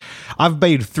I've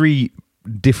made 3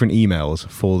 different emails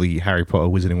for the Harry Potter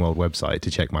Wizarding World website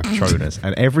to check my Patronus,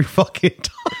 and every fucking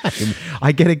time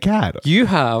I get a cat. You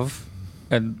have,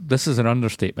 and this is an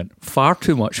understatement, far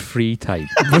too much free time.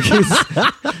 Because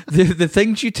the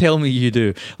things you tell me you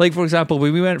do, like for example,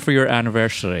 when we went for your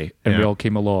anniversary and we all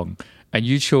came along, and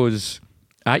you chose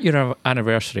at your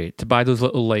anniversary to buy those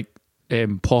little like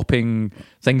popping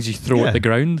things you throw at the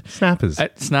ground.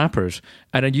 Snappers.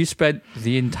 And then you spent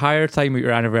the entire time at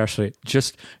your anniversary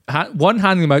just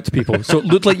handing them out to people. So it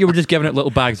looked like you were just giving it little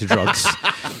bags of drugs.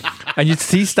 And you'd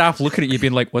see staff looking at you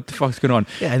being like, what the fuck's going on?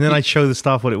 Yeah, and then I'd show the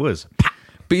staff what it was.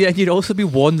 But yeah, you'd also be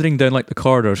wandering down like the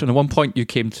corridors. And at one point you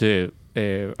came to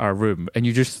our room and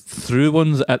you just threw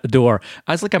ones at the door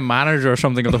as like a manager or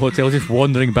something of the hotel just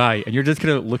wandering by. And you're just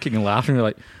kind of looking and laughing. You're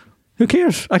like, who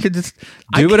cares? I can just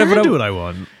do whatever what I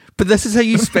want. But this is how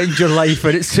you spend your life,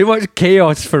 and it's too much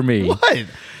chaos for me. What?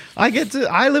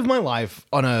 I live my life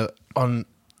on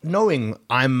knowing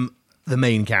I'm the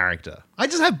main character. I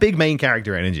just have big main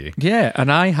character energy. Yeah,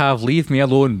 and I have leave me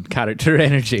alone character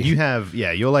energy. You have,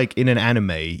 you're like in an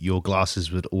anime, your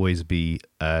glasses would always be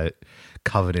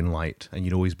covered in light, and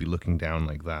you'd always be looking down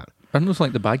like that. Aren't those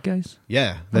like the bad guys?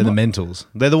 Yeah, they're the mentals.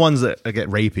 They're the ones that get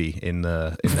rapey in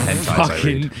the hentais I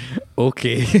read.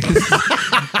 Okay.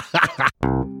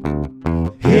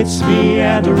 It's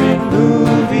meandering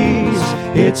movies.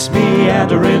 It's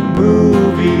meandering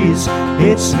movies.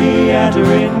 It's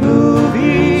meandering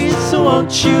movies. So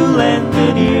won't you lend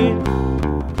an ear?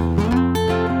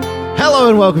 Hello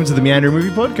and welcome to the Meandering Movie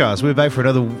Podcast. We're back for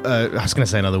another, I was going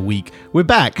to say another week. We're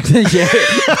back. Yeah,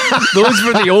 those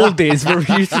were the old days where we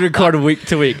used to record week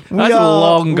to week. That's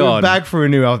long gone. We're back for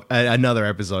another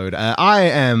episode. I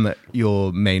am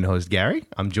your main host, Gary.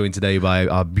 I'm joined today by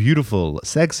our beautiful,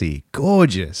 sexy,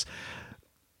 gorgeous,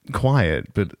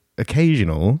 quiet, but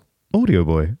occasional audio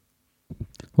boy.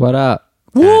 What up?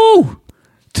 Woo!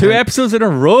 2 episodes in a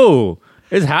row.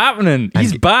 It's happening.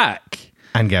 He's back.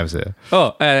 And Gav's here.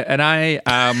 Oh, and I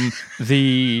am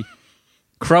the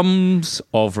crumbs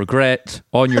of regret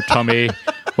on your tummy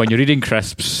when you're eating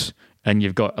crisps and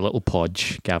you've got a little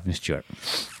podge, Gavin Stewart.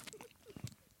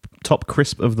 Top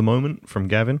crisp of the moment from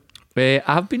Gavin?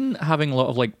 I've been having a lot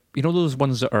of like, you know those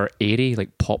ones that are airy,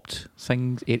 like popped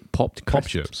things? Popped crisps? Pop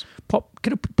chips.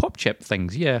 Kind of pop chip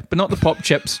things, yeah. But not the pop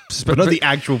chips. But not the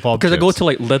actual pop chips. Because I go to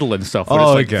like Lidl and stuff where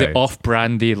it's like the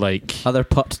off-brandy like... Other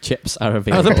popped chips are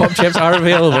available. Other pop chips are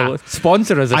avail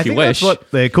Sponsor us if you wish. That's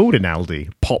what they're called in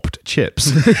Aldi. Popped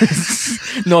chips.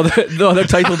 No, they're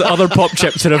titled Other Pop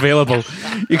Chips are available.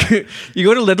 You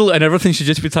go to Lidl and everything should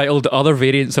just be titled Other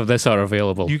Variants of this are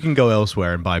available. You can go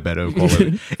elsewhere and buy better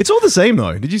quality. It's all the same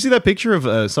though. Did you see that picture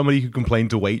of somebody who complained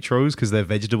to Waitrose because their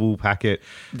vegetable packet,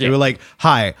 they were like,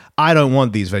 hi, I don't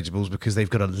want these vegetables because they've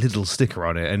got a little sticker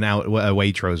on it. And now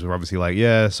Waitrose were obviously like,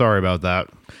 yeah, sorry about that.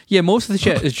 Yeah, most of the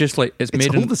shit is just like it's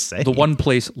made all in the same. The one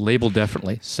place, labeled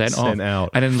differently, sent out.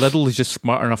 And then Lidl is just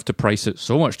smart enough to price it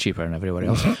so much cheaper than everywhere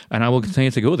else. And I will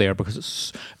continue to go there because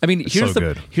it's... I mean, here's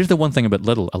the one thing about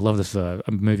Lidl. I love this a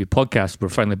movie podcast. We're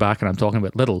finally back and I'm talking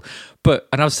about Lidl.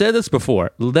 And I've said this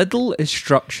before, Lidl is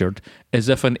structured as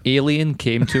if an alien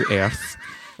came to Earth,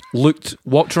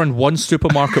 walked around one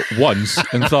supermarket once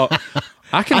and thought,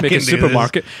 I can make a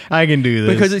supermarket. I can do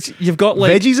this. Because you've got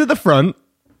like... veggies at the front,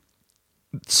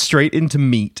 straight into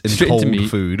meat and cold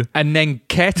food. And then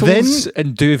kettles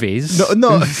and duvets.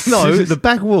 No, the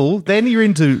back wall. Then you're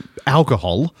into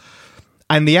alcohol.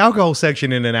 And the alcohol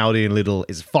section in an Aldi and Lidl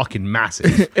is fucking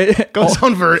massive. It goes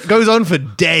on for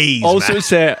days.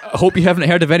 Also, I hope you haven't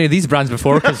heard of any of these brands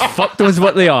before because fuck knows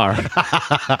what they are.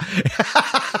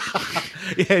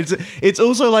 Yeah, it's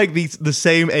also like the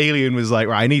same alien was like,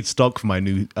 right, I need stock for my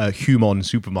new Humon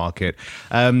supermarket.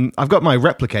 I've got my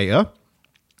replicator.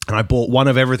 And I bought one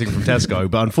of everything from Tesco,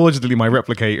 but unfortunately my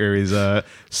replicator is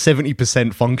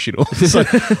 70% functional. So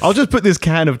I'll just put this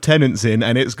can of Tennants in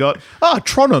and it's got,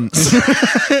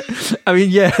 Tronants. I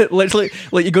mean, yeah, literally,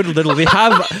 like you go to Lidl,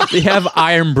 they have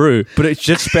Iron Brew, but it's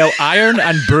just spelled iron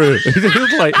and brew.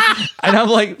 And I'm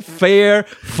like, fair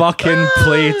fucking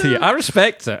play to you. I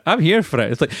respect it. I'm here for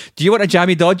it. It's like, do you want a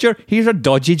jammy dodger? Here's a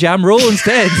dodgy jam roll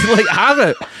instead. Like, have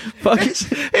it. Fuck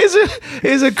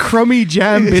Here's a crummy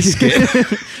jam biscuit.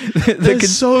 They're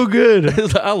so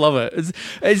good. I love it.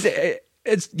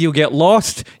 It's you'll get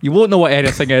lost. You won't know what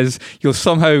anything is. You'll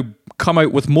somehow come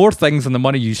out with more things than the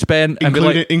money you spent,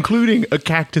 including a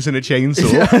cactus and a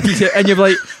chainsaw. And you're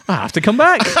like, I have to come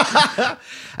back.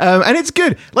 And it's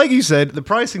good. Like you said, the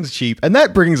pricing's cheap. And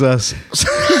that brings us,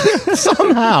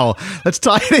 somehow, let's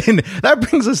tie it in. That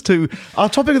brings us to our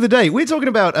topic of the day. We're talking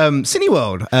about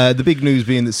Cineworld. The big news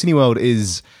being that Cineworld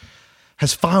is...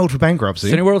 has filed for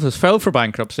bankruptcy. Cineworld has filed for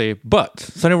bankruptcy, but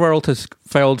Cineworld has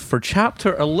filed for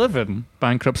Chapter 11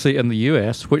 bankruptcy in the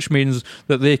US, which means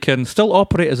that they can still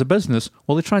operate as a business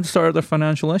while they try to sort out their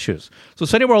financial issues. So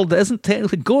Cineworld isn't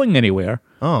technically going anywhere.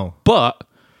 Oh. But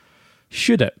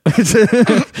should it?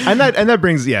 and that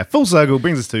brings, full circle,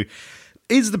 brings us to,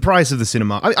 is the price of the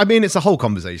cinema, I mean, it's a whole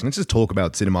conversation. Let's just talk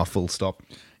about cinema full stop.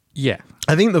 Yeah.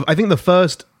 I think the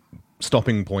first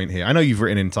stopping point here, I know you've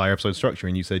written an entire episode structure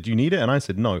and you said, do you need it? And I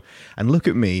said, no. And look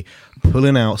at me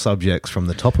pulling out subjects from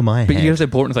the top of my head. But here's the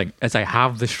important thing, is I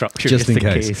have the structure just in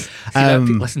case. See that?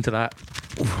 Listen to that.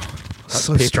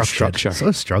 So structured.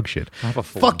 So structured. I have a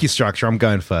phone. Fuck your structure. I'm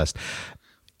going first.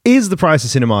 Is the price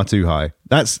of cinema too high?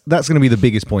 That's going to be the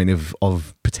biggest point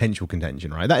of potential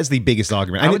contention, right? That is the biggest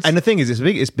argument. And the thing is,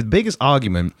 it's the biggest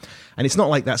argument, and it's not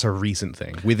like that's a recent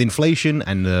thing. With inflation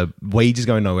and the wages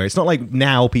going nowhere, it's not like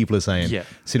now people are saying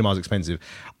cinema's expensive.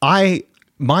 My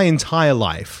entire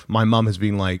life, my mum has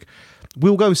been like,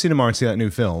 we'll go cinema and see that new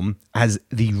film as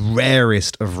the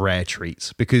rarest of rare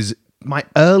treats, because my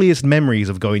earliest memories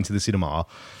of going to the cinema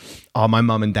are my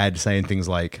mum and dad saying things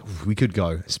like, we could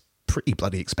go. It's pretty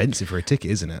bloody expensive for a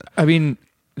ticket, isn't it? I mean,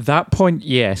 that point,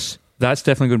 yes, that's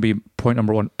definitely going to be point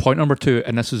number one. Point number two,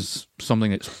 and this is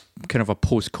something that's kind of a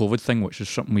post-COVID thing, which is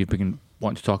something we've been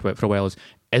wanting to talk about for a while,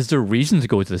 is there reason to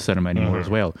go to the cinema anymore as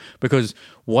well? Because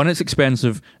one, it's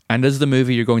expensive, and is the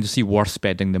movie you're going to see worth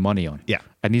spending the money on? Yeah.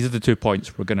 And these are the 2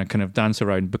 points we're going to kind of dance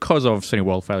around because of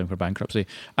Cineworld filing for bankruptcy.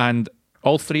 And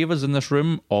all three of us in this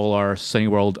room, all are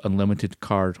Cineworld Unlimited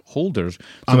card holders. So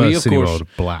I'm a we, of Cineworld course,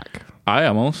 Black. I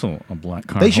am also a black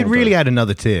card They should holder. really add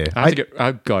another tier. I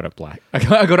got it black.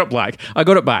 I got it black. I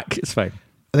got it back. It's fine.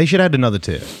 They should add another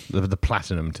tier, the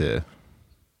platinum tier.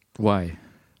 Why?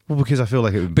 Well, because I feel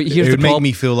like it But here's would the make prob-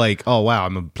 me feel like, oh wow,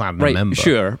 I'm a platinum member.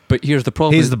 Sure, but here's the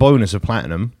problem. Here's the bonus of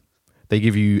platinum: they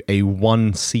give you a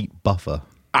 1-seat buffer.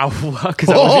 Because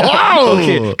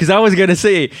I was going to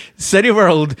say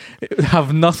Cineworld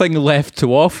have nothing left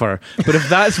to offer, but if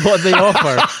that's what they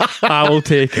offer, I will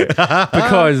take it.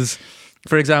 Because,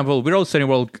 for example, we're all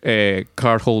Cineworld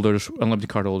card holders, unlimited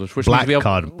card holders, which Black means we have,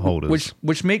 card holders.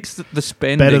 which makes the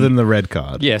spending Better than the red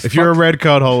card. Yes, If you're a red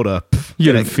card holder,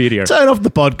 you're inferior. Turn off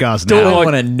the podcast I now.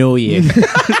 want to know you.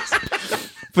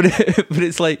 but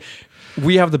it's like,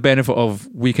 we have the benefit of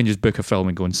we can just book a film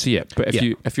and go and see it. But if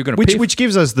you're going to pay, which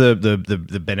gives us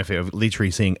the benefit of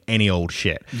literally seeing any old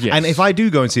shit. Yes. And if I do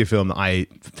go and see a film that I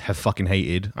have fucking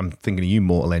hated, I'm thinking of you,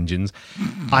 Mortal Engines.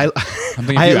 I of at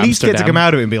you, least get to Amsterdam. come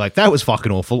out of it and be like, that was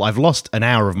fucking awful. I've lost an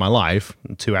hour of my life,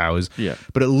 2 hours. Yeah.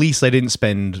 But at least I didn't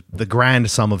spend the grand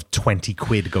sum of 20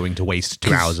 quid going to waste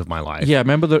 2 hours of my life. yeah,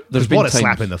 remember there's been What a times,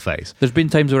 slap in the face. There's been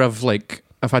times where I've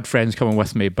had friends coming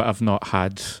with me, but I've not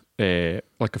had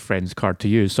like a friend's card to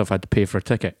use, so I've had to pay for a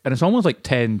ticket, and it's almost like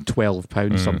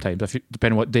 £10-12 sometimes,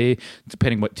 depending what day,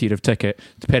 depending what tier of ticket,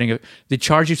 depending if they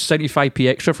charge you 75p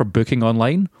extra for booking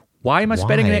online. Why am I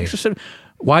spending an Why? extra?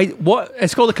 Why? What?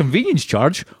 It's called a convenience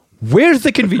charge. Where's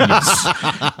the convenience?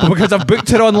 Because I've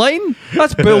booked it online?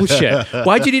 That's bullshit.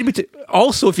 Why do you need me to?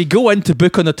 Also, if you go in to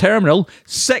book on the terminal,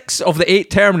 6 of the 8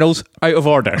 terminals out of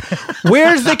order.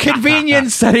 Where's the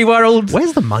convenience, Cineworld?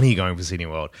 Where's the money going for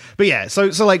Cineworld? But yeah, so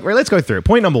like, right, let's go through it.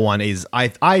 Point number one is I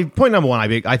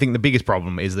think the biggest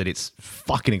problem is that it's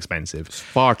fucking expensive. It's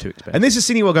far too expensive. And this is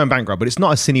Cineworld going bankrupt, but it's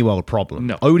not a Cineworld problem.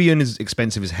 No. Odeon is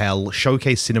expensive as hell.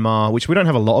 Showcase Cinema, which we don't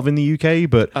have a lot of in the UK,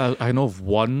 but I know of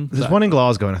one. there's one in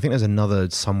Glasgow, and I think there's another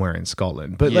somewhere in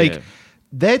Scotland. But Yeah. like,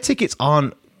 their tickets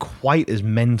aren't quite as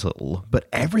mental, but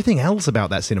everything else about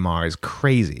that cinema is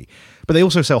crazy. But they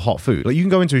also sell hot food. Like, you can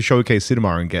go into a Showcase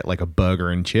Cinema and get like a burger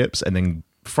and chips, and then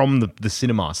from the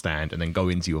cinema stand, and then go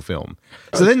into your film.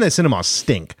 So then their cinemas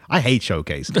stink. I hate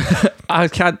Showcase. I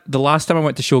can't. The last time I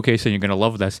went to Showcase, and you're going to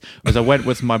love this, was I went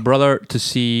with my brother to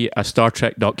see a Star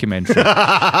Trek documentary,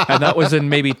 and that was in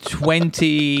maybe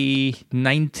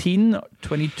 2019,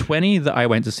 2020 that I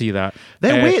went to see that.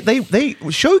 They're weird. They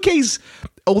Showcase,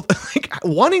 like,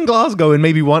 one in Glasgow and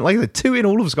maybe one, like 2 in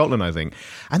all of Scotland, I think.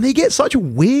 And they get such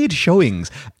weird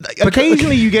showings. Like,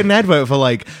 occasionally you get an advert for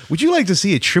like, would you like to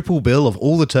see a triple bill of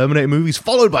all the Terminator movies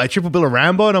followed by a triple bill of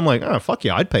Rambo? And I'm like, oh, fuck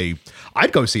yeah,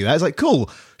 I'd go see that. It's like, cool.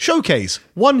 Showcase,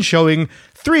 one showing,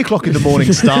 3:00 in the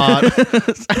morning start.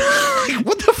 Like,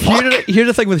 what the fuck? Here's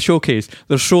the thing with Showcase.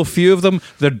 There's so few of them.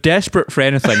 They're desperate for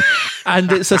anything.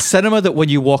 And it's a cinema that when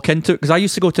you walk into, because I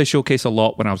used to go to a Showcase a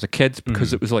lot when I was a kid,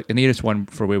 because it was like the nearest one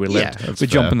for where we lived. Yeah, that's We'd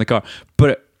jump fair. in the car.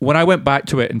 But when I went back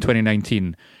to it in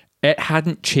 2019, it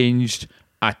hadn't changed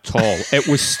at all. It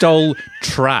was still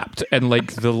trapped in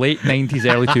like the late 90s,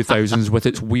 early 2000s with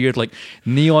its weird like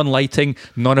neon lighting.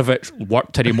 None of it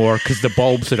worked anymore because the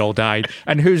bulbs had all died.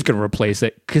 And who's going to replace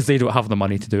it? Because they don't have the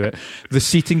money to do it. The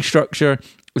seating structure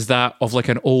was that of like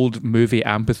an old movie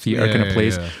amphitheater kind of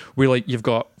place where like you've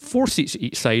got 4 seats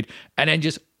each side and then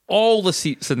just all the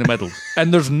seats in the middle,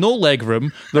 and there's no leg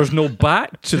room, there's no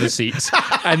back to the seats,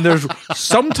 and there's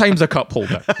sometimes a cup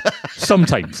holder.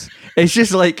 Sometimes. It's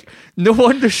just like no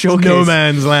one to showcase. No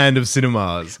man's land of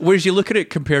cinemas. Whereas you look at it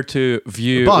compared to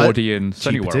View, But Odeon,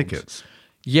 Cineworld. tickets.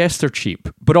 Yes, they're cheap,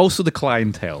 but also the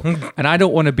clientele. And I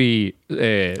don't want to be...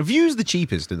 View's the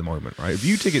cheapest at the moment, right?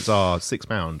 View tickets are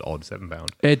 £6 odd, £7.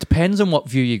 It depends on what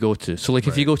View you go to. So like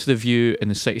if you go to the View in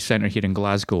the city centre here in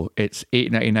Glasgow, it's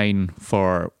 $8.99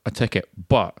 for a ticket,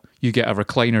 but you get a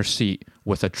recliner seat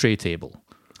with a tray table.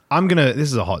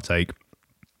 This is a hot take.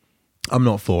 I'm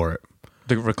not for it.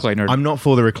 The recliner... I'm not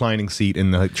for the reclining seat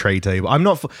in the tray table. I'm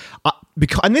not for...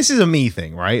 and this is a me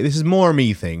thing, right? This is more a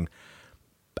me thing.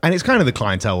 And it's kind of the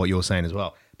clientele, what you're saying as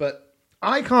well. But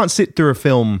I can't sit through a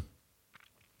film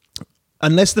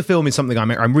unless the film is something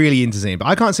I'm really into seeing. But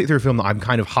I can't sit through a film that I'm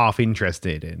kind of half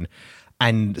interested in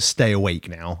and stay awake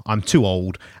now. I'm too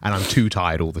old and I'm too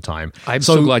tired all the time. I'm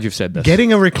so glad you've said this.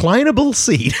 Getting a reclinable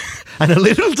seat and a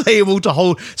little table to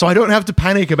hold so I don't have to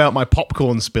panic about my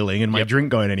popcorn spilling and my drink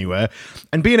going anywhere,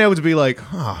 and being able to be like,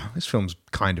 this film's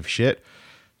kind of shit.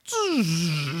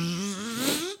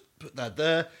 Put that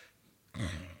there.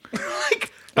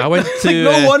 I went to,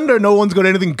 no wonder no one's got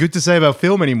anything good to say about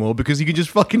film anymore, because you can just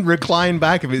fucking recline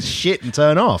back if it's shit and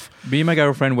turn off. Me and my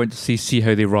girlfriend went to see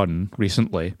How They Run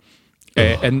recently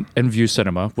in View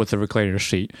Cinema with a recliner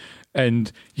seat.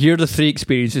 And here are the 3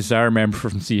 experiences I remember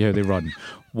from See How They Run.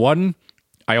 1,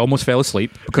 I almost fell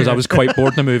asleep because I was quite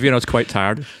bored in the movie and I was quite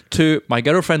tired. 2, my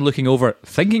girlfriend looking over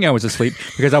thinking I was asleep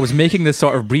because I was making this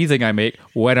sort of breathing I make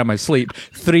when I'm asleep.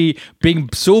 3, being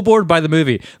so bored by the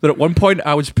movie that at one point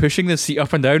I was pushing the seat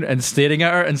up and down and staring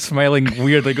at her and smiling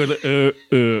weirdly, going like,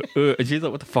 and she's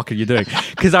like, what the fuck are you doing?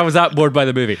 Because I was that bored by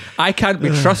the movie. I can't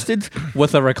be trusted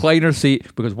with a recliner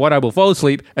seat because 1, I will fall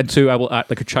asleep, and 2, I will act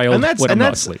like a child when I'm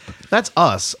not asleep. That's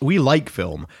us. We like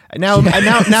film. Now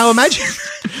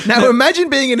imagine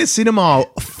being in a cinema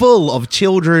full of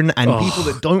children and people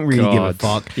that don't really give a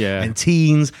fuck, and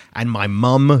teens, and my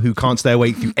mum who can't stay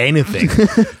awake through anything,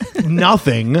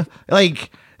 nothing.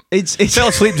 Like it's fell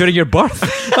asleep during your birth.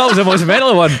 That was the most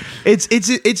mental one. It's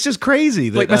just crazy.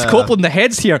 That, like Miss Copeland, the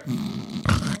head's here.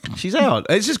 She's out.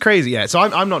 It's just crazy. Yeah. So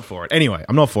I'm not for it. Anyway,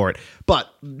 I'm not for it. But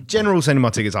general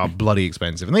cinema tickets are bloody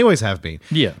expensive, and they always have been.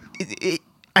 Yeah.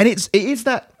 And it is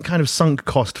that kind of sunk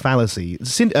cost fallacy.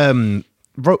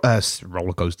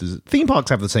 Roller coasters, theme parks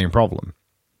have the same problem.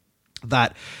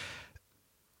 That,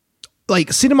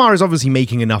 like, cinema is obviously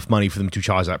making enough money for them to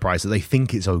charge that price that they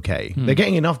think it's okay. They're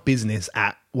getting enough business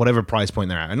at whatever price point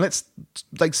they're at. And let's,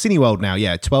 like, Cineworld now,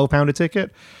 £12 a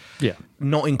ticket. Yeah.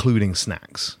 Not including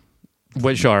snacks.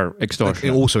 Which are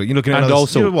extortionate. Also, you're looking at another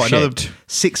 £6,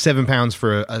 £7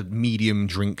 for a medium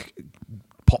drink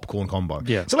popcorn combo.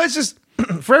 Yeah. So let's just,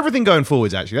 for everything going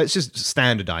forwards, actually, let's just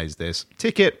standardize this.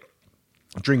 Ticket,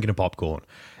 drinking a popcorn.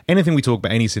 Anything we talk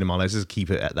about, any cinema, let's just keep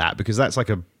it at that, because that's like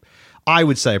I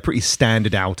would say, a pretty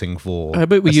standard outing for... How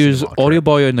about we use cinema Audio trip.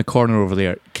 Boy in the corner over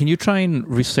there? Can you try and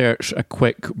research a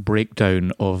quick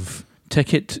breakdown of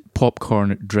ticket,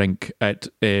 popcorn, drink at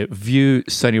View,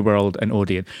 Cineworld and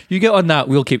Odeon? You get on that,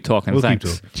 we'll keep talking. We'll Thanks.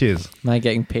 keep talking. Cheers. Am I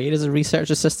getting paid as a research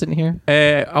assistant here?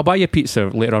 I'll buy you a pizza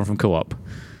later on from Co-op.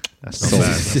 That's not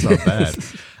bad. That's not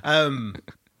bad.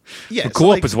 Yeah,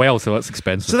 Co-op as well, so that's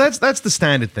expensive. So that's the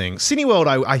standard thing.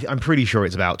 Cineworld, I'm pretty sure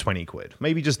it's about 20 quid.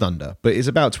 Maybe just under, but it's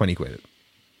about 20 quid.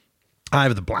 I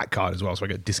have the black card as well, so I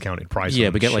get a discounted price. Yeah,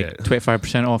 on we get shit. like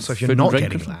 25% off. So if you're food not and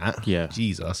drink getting or something. that, yeah,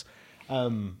 Jesus.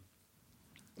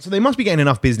 So they must be getting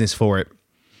enough business for it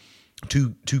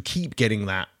to keep getting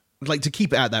that, like to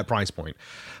keep it at that price point.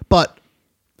 But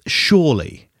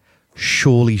surely,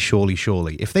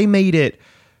 if they made it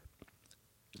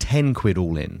 10 quid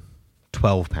all in,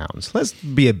 £12. Let's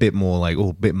be a bit more like,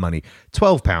 a bit money.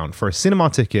 £12 for a cinema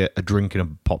ticket, a drink, and a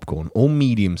popcorn, all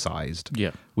medium sized.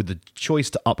 Yeah. With the choice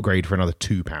to upgrade for another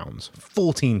 £2.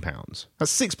 £14.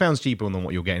 That's £6 cheaper than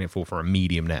what you're getting it for a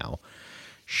medium now.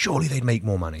 Surely they'd make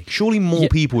more money. Surely more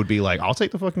people would be like, I'll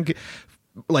take the fucking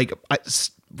like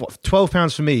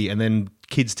 £12 for me, and then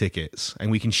kids tickets, and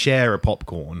we can share a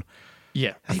popcorn.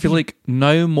 Yeah, I feel like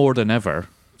now more than ever.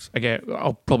 Again,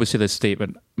 I'll probably say this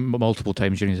statement multiple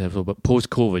times during this episode, but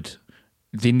post-COVID,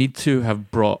 they need to have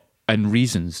brought in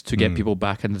reasons to get people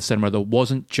back into the cinema that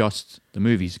wasn't just the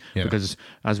movies. Yeah. Because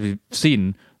as we've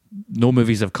seen, no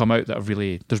movies have come out that have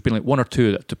really. There's been like one or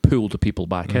two that to pull the people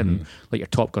back in, like your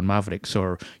Top Gun Mavericks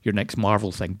or your next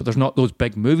Marvel thing. But there's not those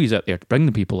big movies out there to bring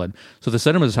the people in. So the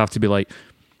cinemas have to be like,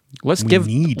 let's give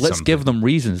them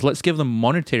reasons. Let's give them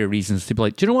monetary reasons to be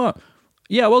like, do you know what?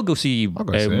 Yeah, we'll go see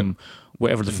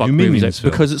whatever the fuck movies out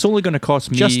because it's only going to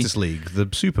cost me Justice League, the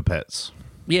Super Pets.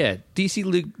 Yeah, DC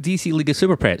League of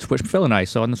Super Pets, which Phil and I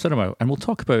saw in the cinema, and we'll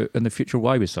talk about in the future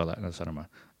why we saw that in the cinema.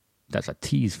 That's a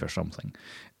tease for something.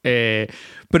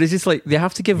 But it's just like they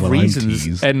have to give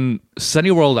reasons. And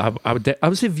Cineworld, I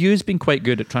would say View's been quite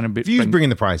good at trying to View's bringing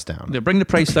the price down. They bring the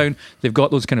price down. They've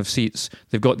got those kind of seats.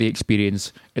 They've got the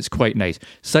experience. It's quite nice.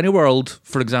 Cineworld,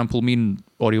 for example, me and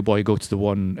Audio Boy go to the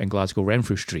one in Glasgow,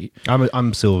 Renfrew Street.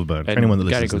 I'm Silverburn. For anyone that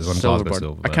listens to this, I'm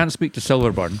Silverburn. I can't speak to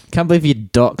Silverburn. Can't believe you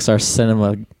dox our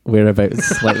cinema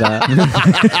whereabouts like that.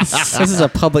 This is a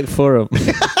public forum.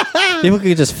 People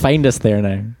could just find us there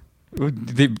now.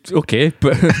 Okay,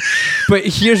 but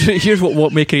here's what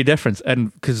won't make any difference,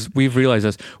 and because we've realised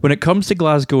this, when it comes to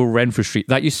Glasgow Renfrew Street,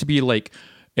 that used to be like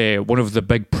one of the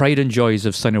big pride and joys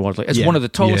of Cineworld. Like, it's one of the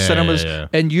tallest cinemas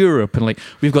in Europe, and like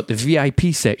we've got the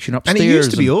VIP section upstairs, and it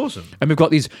used to be awesome. And we've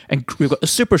got we've got the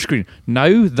super screen.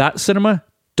 Now that cinema,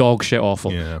 dog shit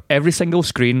awful. Yeah. Every single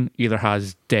screen either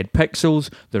has dead pixels,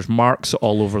 there's marks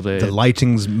all over the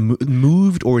lighting's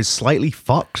moved or is slightly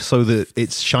fucked so that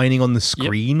it's shining on the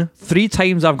screen. Yep. 3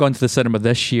 times I've gone to the cinema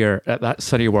this year at that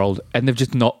Cineworld, and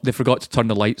they forgot to turn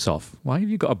the lights off. Why have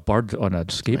you got a bird on a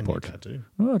skateboard?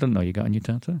 Oh, I didn't know you got a new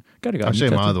tattoo. I'll show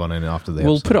you my other one in after the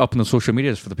We'll episode. put it up on the social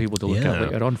medias for the people to look at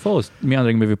later on. Follow us,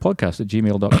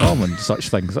 meanderingmoviepodcast@gmail.com and such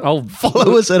things. I'll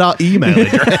follow us at our email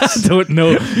address. I don't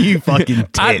know. You fucking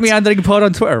tit. At meanderingpod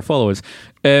on Twitter. Follow us.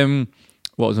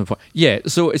 What was my point? Yeah,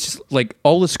 so it's just like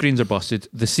all the screens are busted,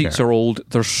 the seats are old,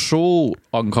 they're so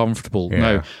uncomfortable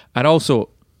now. And also,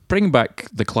 bring back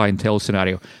the clientele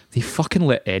scenario. They fucking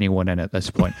let anyone in at this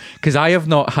point. Because I have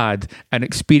not had an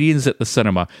experience at the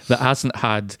cinema that hasn't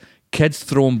had kids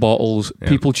throwing bottles,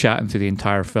 people chatting through the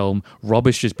entire film,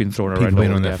 rubbish just being thrown around. People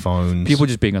being on their phones. People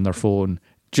just being on their phone.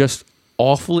 Just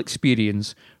awful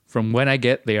experience from when I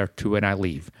get there to when I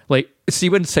leave. Like, see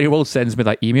when Cineworld sends me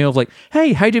that email of like,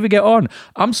 hey, how did we get on?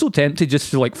 I'm so tempted just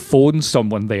to like phone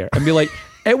someone there and be like,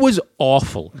 it was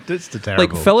awful. It's terrible.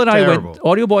 Like Phil and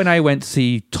Audio Boy and I went to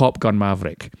see Top Gun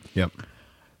Maverick. Yep.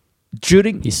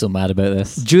 He's so mad about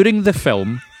this. During the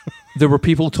film, there were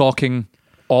people talking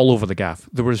all over the gaff.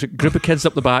 There was a group of kids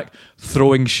up the back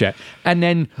throwing shit. And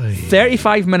then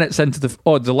 35 minutes into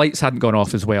the lights hadn't gone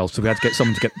off as well, so we had to get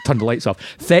someone to turn the lights off.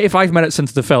 35 minutes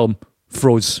into the film,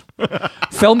 froze.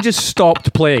 Film just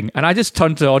stopped playing. And I just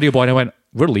turned to Audio Boy and I went,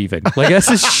 we're leaving. Like, this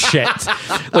is shit.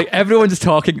 Like, everyone's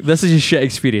talking. This is a shit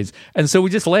experience. And so we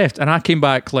just left. And I came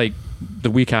back like the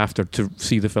week after to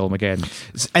see the film again.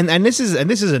 And this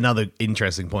is another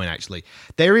interesting point, actually.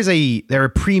 There are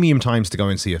premium times to go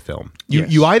and see a film.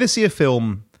 You either see a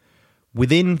film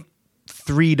within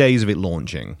 3 days of it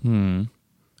launching,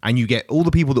 and you get all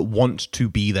the people that want to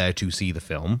be there to see the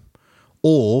film,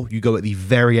 or you go at the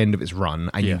very end of its run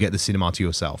and you get the cinema to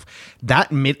yourself.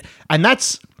 That's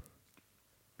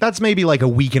maybe like a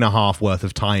week and a half worth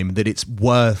of time that it's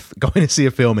worth going to see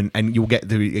a film and you'll get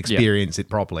to experience it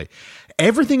properly.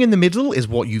 Everything in the middle is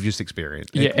what you've just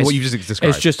experienced. What you've just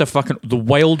described. It's just a fucking the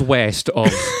Wild West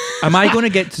of, am I going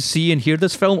to get to see and hear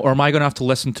this film, or am I going to have to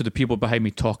listen to the people behind me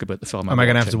talk about the film? Am I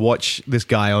going to have to watch this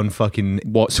guy on fucking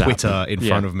WhatsApp. Twitter in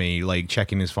front of me, like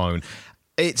checking his phone?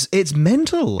 It's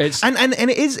mental. It's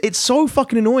so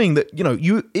fucking annoying that, you know,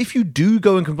 if you do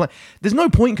go and complain, there's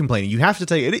no point in complaining. You have to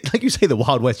take it, like you say, the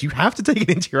Wild West, you have to take it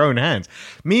into your own hands.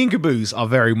 Me and Caboose are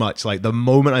very much like, the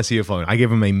moment I see a phone, I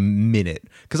give him a minute.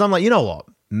 Because I'm like, you know what?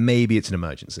 Maybe it's an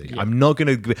emergency. I'm not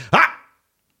going to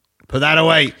put that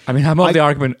away. I mean, I'm on the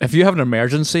argument, if you have an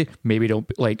emergency, maybe don't,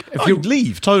 like, if you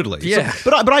leave, totally. Yeah.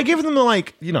 So, but I give them the,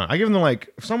 like, you know,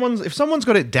 if someone's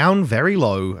got it down very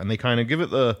low and they kind of give it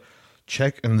the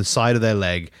check on the side of their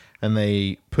leg and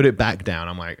they put it back down,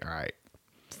 I'm like, all right,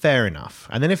 fair enough.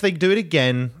 And then if they do it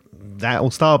again, that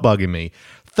will start bugging me.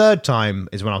 Third time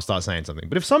is when I'll start saying something.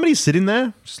 But if somebody's sitting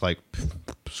there, just like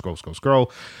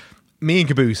scroll, me and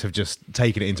Caboose have just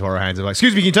taken it into our hands. They're like,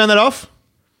 excuse me, can you turn that off?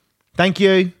 Thank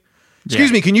you.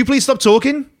 Excuse me, can you please stop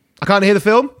talking? I can't hear the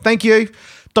film. Thank you.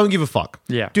 Don't give a fuck.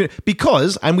 Yeah.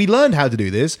 Because, and we learned how to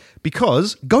do this,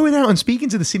 because going out and speaking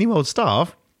to the Cineworld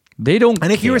staff, they don't.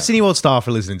 And if you're a Cineworld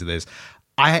staffer listening to this,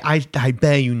 I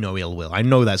bear you no ill will. I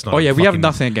know that's not. Oh yeah, we have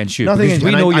nothing against you. Nothing.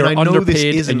 We know you're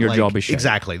underpaid and your job is shit.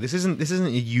 Exactly. This isn't a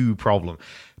you problem.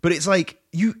 But it's like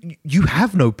you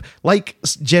have no, like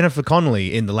Jennifer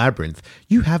Connelly in The Labyrinth,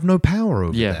 you have no power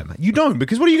over them. You don't,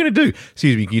 because what are you going to do?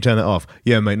 Excuse me, can you turn that off?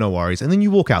 Yeah, mate, no worries. And then you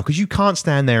walk out because you can't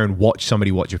stand there and watch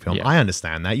somebody watch a film. I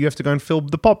understand that. You have to go and fill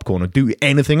the popcorn or do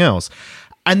anything else.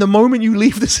 And the moment you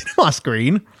leave the cinema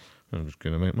screen, I'm just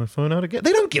going to make my phone out again.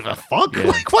 They don't give a fuck.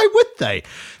 Like, why would they?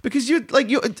 Because you're I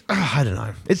don't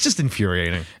know. It's just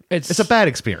infuriating. It's a bad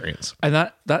experience. And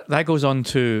that goes on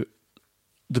to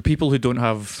the people who don't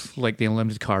have like the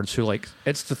unlimited cards, who like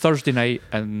it's the Thursday night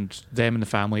and them and the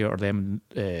family or them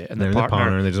and their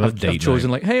partner and they just have chosen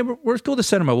night. like, hey, let's go to the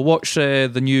cinema. We'll watch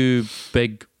the new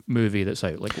big movie that's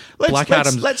out, like Black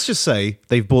Adam. Let's just say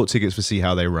they've bought tickets to see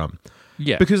how they run.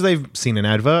 Yeah, because they've seen an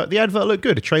advert. The advert looked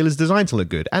good. The trailer's designed to look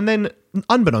good, and then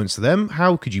unbeknownst to them,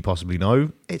 how could you possibly know?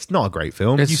 It's not a great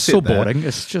film. It's you sit so there, boring.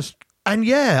 It's just. And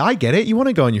yeah, I get it. You want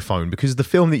to go on your phone because the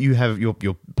film that you have your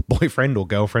boyfriend or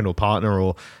girlfriend or partner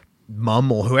or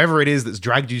mum or whoever it is that's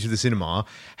dragged you to the cinema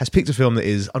has picked a film that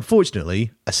is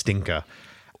unfortunately a stinker.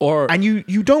 And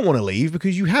you don't want to leave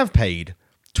because you have paid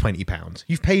 £20.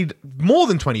 You've paid more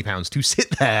than £20 to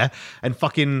sit there and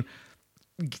fucking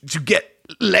to get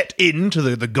let into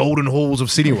the golden halls of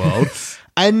Cineworld.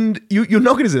 And you're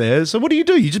not going to sit there. So what do? You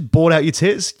just board out your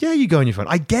tits? Yeah, you go on your phone.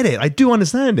 I get it. I do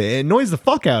understand it. It annoys the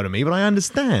fuck out of me, but I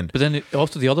understand. But then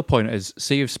also the other point is,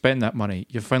 say you've spent that money,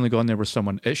 you've finally gone there with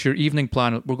someone. It's your evening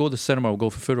plan. We'll go to the cinema. We'll go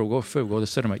for food. We'll go for food. We'll go to the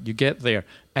cinema. You get there,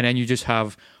 and then you just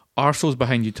have arseholes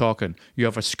behind you talking. You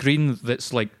have a screen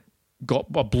that's like got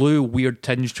a blue weird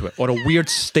tinge to it, or a weird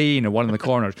stain in one of the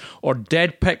corners, or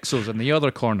dead pixels in the other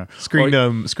corner. Screen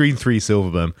 3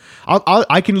 Silverburn.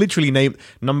 I can literally name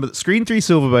Screen 3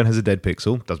 Silverburn has a dead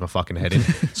pixel, does my fucking head in.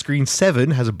 Screen 7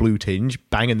 has a blue tinge,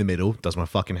 bang in the middle, does my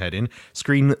fucking head in.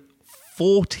 Screen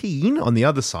 14 on the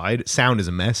other side, sound is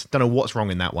a mess. Don't know what's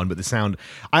wrong in that one, but the sound,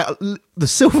 the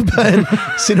Silverburn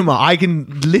cinema, I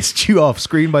can list you off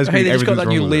screen by screen. Hey, they just got that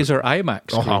new laser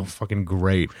IMAX screen. Oh, fucking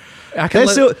great.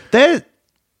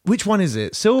 Which one is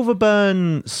it?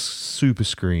 Silverburn Super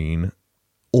Screen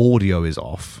audio is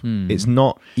off. It's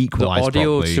not equalized properly. The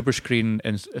audio properly. Super Screen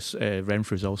in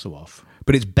Renfrew is also off.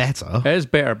 But it's better. It is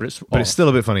better, but it's still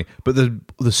a bit funny. But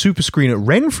the Super Screen at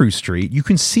Renfrew Street, you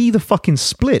can see the fucking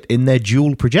split in their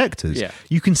dual projectors. Yeah.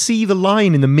 You can see the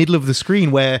line in the middle of the screen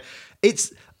where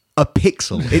it's a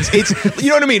pixel. It's you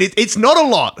know what I mean? It's not a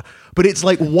lot, but it's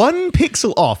like 1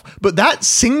 pixel off. But that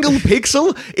single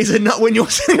pixel is enough when you're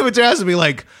sitting at a house and be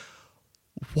like,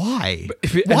 why?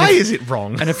 Why is it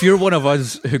wrong? And if you're one of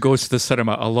us who goes to the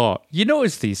cinema a lot, you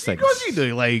notice these things. Of course you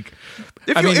do. Like,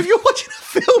 if you're watching a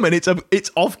film and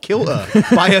it's off kilter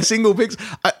by a single pixel,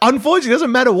 unfortunately, it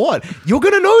doesn't matter what, you're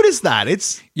going to notice that.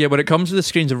 When it comes to the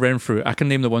screens of Renfrew, I can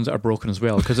name the ones that are broken as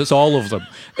well, because it's all of them.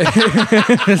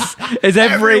 it's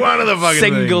every one of the fucking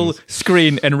single things.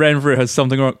 screen in Renfrew has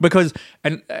something wrong. Because,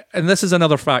 and this is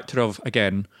another factor of,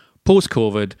 again,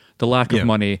 post-COVID, the lack of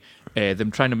money,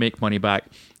 them trying to make money back,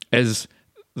 is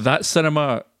that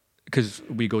cinema, because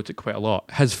we go to quite a lot,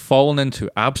 has fallen into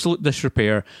absolute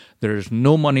disrepair. There's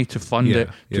no money to fund it,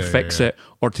 to fix it,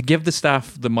 or to give the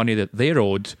staff the money that they're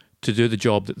owed to do the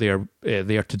job that they're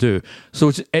there to do.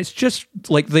 So it's just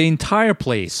like the entire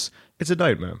place. It's a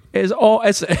nightmare.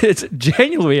 It's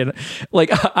genuinely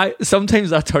like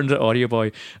sometimes I turned to Audio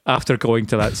Boy after going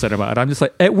to that cinema, and I'm just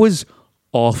like, it was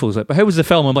awful. It's like, but how was the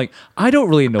film? I'm like, I don't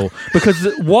really know, because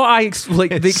the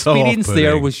experience so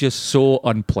there was just so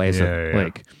unpleasant. Yeah.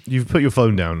 Like, you've put your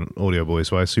phone down, Audio Boy,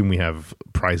 so I assume we have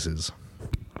prices.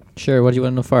 Sure, what do you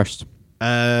want to know first?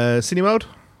 Cineworld?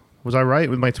 Was I right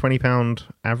with my £20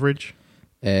 average?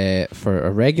 For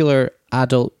a regular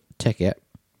adult ticket,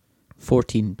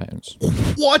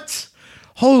 £14. What?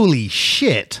 Holy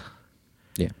shit.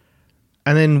 Yeah.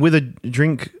 And then with a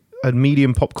drink, a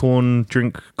medium popcorn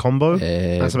drink combo?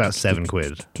 That's about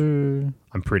 £7.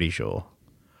 I'm pretty sure.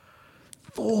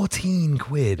 14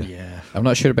 quid. yeah. I'm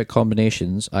not sure about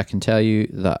combinations. I can tell you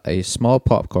that a small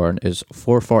popcorn is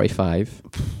 $4.45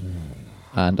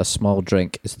 and a small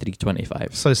drink is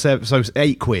 $3.25. So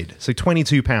 8 quid. So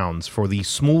 £22 for the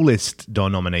smallest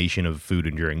denomination of food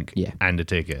and drink and a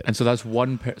ticket. And so that's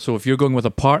so if you're going with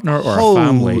a partner or a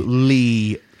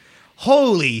family.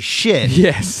 Holy shit.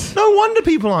 Yes. No wonder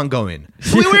people aren't going.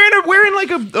 We're in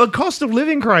like a cost of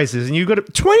living crisis, and you've got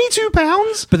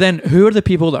 £22? But then who are the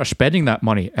people that are spending that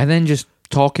money and then just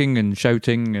talking and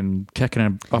shouting and kicking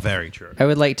up? Very true. I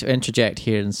would like to interject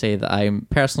here and say that I'm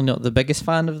personally not the biggest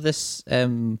fan of this,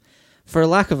 for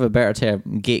lack of a better term,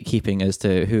 gatekeeping as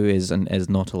to who is and is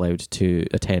not allowed to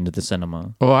attend the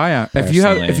cinema. Oh, I am.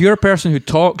 If you're a person who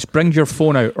talks, brings your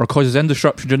phone out, or causes any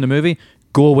disruption during the movie,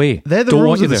 Go away. They're the Don't rules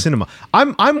want you of the there. cinema.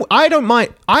 I don't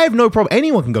mind. I have no problem.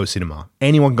 Anyone can go cinema.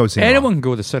 Anyone can go cinema. Anyone can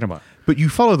go to the cinema. But you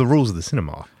follow the rules of the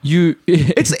cinema. You.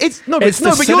 It's no, but, It's the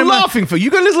no, but you're cinema- laughing for.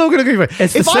 You go. Let's look at it.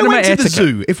 It's the If I cinema went to the etiquette.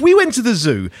 zoo, if we went to the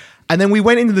zoo, and then we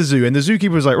went into the zoo, and the zookeeper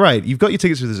was like, "Right, you've got your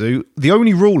tickets for the zoo. The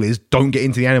only rule is don't get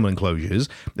into the animal enclosures."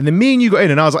 And then me and you got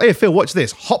in, and I was like, "Hey, Phil, watch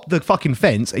this." Hop the fucking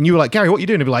fence, and you were like, "Gary, what you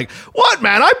doing?" And be like, "What,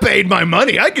 man? I paid my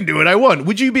money. I can do what I want."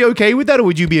 Would you be okay with that, or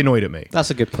would you be annoyed at me?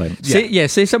 That's a good point.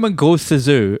 Say someone goes to the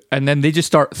zoo and then they just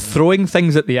start throwing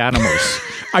things at the animals.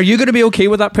 Are you going to be okay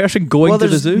with that person going Well, to the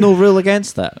there's zoo? no rule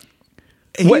against that.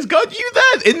 He's got you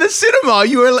there in the cinema.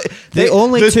 You are like, The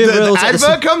only two rules The at the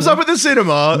advert comes up at the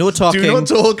cinema. No talking. Do not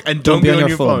talk, and don't be on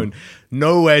your phone.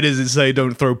 Nowhere does it say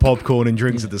don't throw popcorn and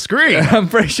drinks at the screen. I'm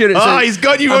pretty sure it's. He's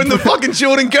got you on the fucking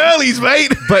short and curlies,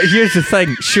 mate. But here's the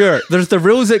thing. Sure, there's the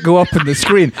rules that go up on the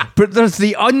screen, but there's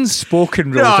the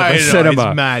unspoken rules of a cinema.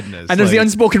 It's madness. And there's the Like-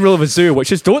 unspoken rule of a zoo,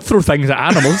 which is don't throw things at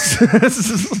animals.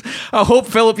 I hope,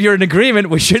 Philip, you're in agreement.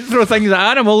 We shouldn't throw things at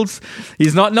animals.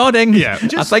 He's not nodding. Yeah, I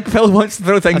just- think Phil wants to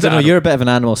throw I things don't at know. animals. You're a bit of an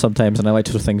animal sometimes, and I like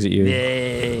to throw things at you.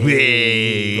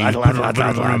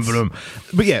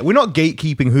 But yeah, we're not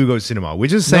gatekeeping who goes cinema. We're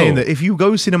just saying No. that if you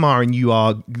go cinema and you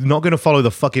are not going to follow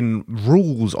the fucking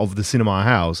rules of the cinema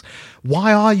house,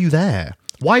 why are you there?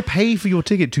 Why pay for your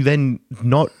ticket to then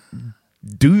not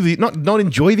not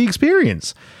enjoy the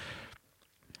experience?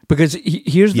 Because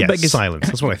here's the Yes, biggest silence.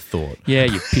 That's what I thought. Yeah,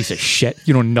 you piece of shit.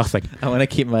 You know nothing. I want to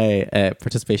keep my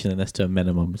participation in this to a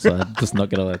minimum, so I'm just not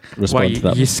going to Why, respond to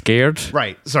that. you scared?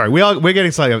 Right. Sorry, we're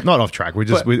getting slightly not off track. We're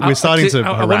starting to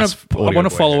harass. I want Audio to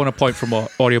Boy follow here. on a point from what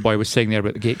Audio Boy was saying there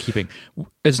about the gatekeeping.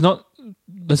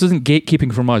 This isn't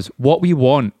gatekeeping from us. What we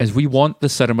want is we want the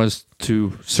cinemas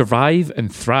to survive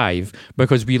and thrive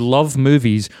because we love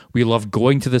movies, we love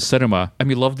going to the cinema, and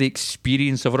we love the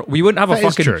experience of it. We wouldn't have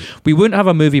we wouldn't have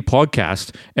a movie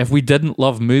podcast if we didn't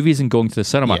love movies and going to the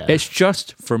cinema. Yeah. It's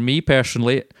just, for me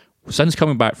personally, since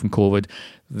coming back from COVID,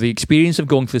 the experience of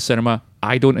going to the cinema,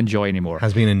 I don't enjoy anymore.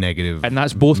 Has been a negative, And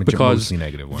that's both because mostly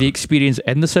negative one. the experience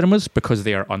in the cinemas, because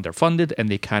they are underfunded and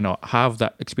they cannot have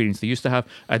that experience they used to have,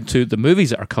 and two, the movies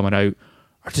that are coming out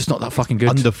are just not that fucking good.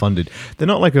 underfunded. They're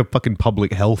not like a fucking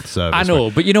public health service. I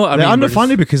know, but you know what I They're mean? We're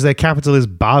underfunded because they're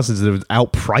capitalist bastards that have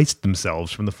outpriced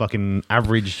themselves from the fucking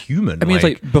average human. I mean, it's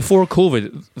like before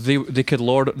COVID,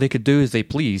 they could do as they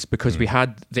please because we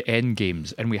had the end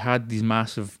games and we had these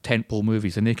massive tentpole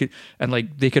movies, and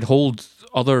they could hold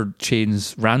other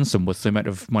chains ransom with the amount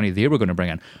of money they were going to bring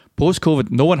in. Post COVID,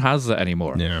 no one has that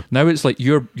anymore. Yeah. Now it's like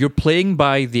you're playing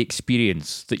by the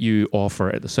experience that you offer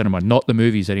at the cinema, not the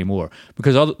movies anymore.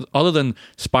 Because other than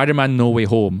Spider-Man: No Way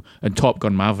Home and Top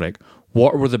Gun: Maverick,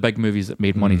 what were the big movies that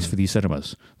made monies for these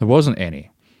cinemas? There wasn't any.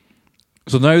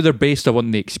 So now they're based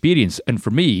on the experience. And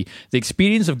for me, the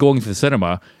experience of going to the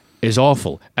cinema is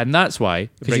awful. And that's why...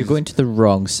 Because you're going to the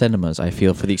wrong cinemas, I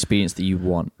feel, for the experience that you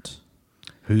want.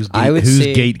 who's I would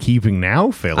say- gatekeeping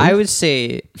now, Phil? I would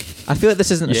say, I feel like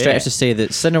this isn't a stretch to say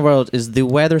that Cineworld is the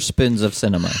Weatherspoons of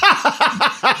cinema.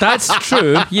 That's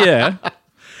true, yeah.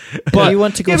 But if you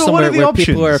want to go Yeah, but what somewhere are the where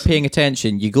people are options? paying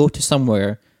attention, you go to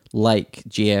somewhere like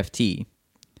GFT.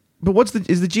 But does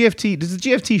the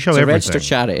GFT show It's a everything? registered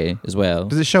charity as well.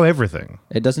 Does it show everything?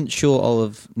 It doesn't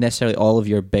show necessarily all of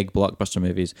your big blockbuster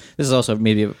movies. This is also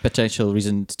maybe a potential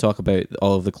reason to talk about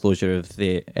all of the closure of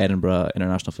the Edinburgh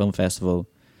International Film Festival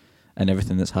and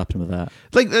everything that's happened with that.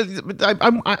 Like,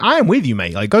 I am with you,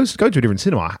 mate. Like, go to a different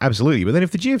cinema, absolutely. But then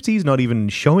if the GFT is not even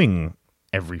showing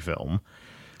every film,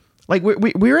 like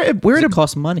we're at a It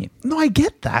costs money. No, I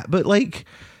get that, but like,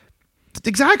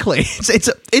 exactly,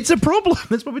 it's a problem.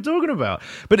 That's what we're talking about.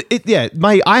 But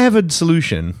I have a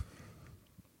solution.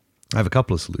 I have a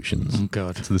couple of solutions. Oh,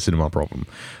 God. To the cinema problem.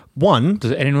 One,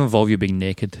 Does anyone involve you being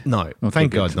naked? no, Okay,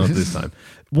 thank good. God, not this time.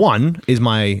 One is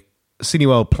my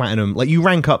Cineworld Platinum. Like, you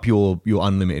rank up your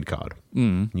unlimited card.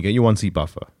 You get your 1 seat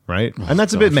buffer, right? And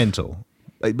that's a bit mental.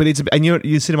 Like, but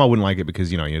your cinema wouldn't like it because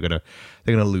they're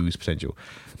gonna lose potential.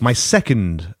 My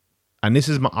second, and this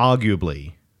is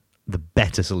arguably the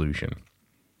better solution.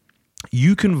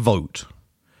 You can vote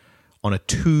on a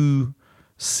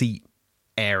 2-seat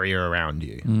area around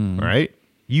you, right?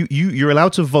 You're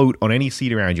allowed to vote on any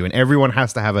seat around you, and everyone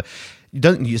has to have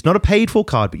it's not a paid for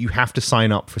card, but you have to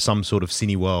sign up for some sort of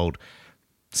Cineworld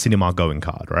cinema going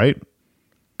card, right?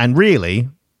 And really,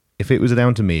 if it was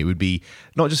down to me, it would be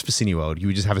not just for Cineworld. You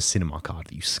would just have a cinema card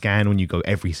that you scan when you go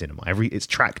every cinema. It's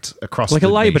tracked across like the a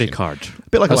library nation. card. A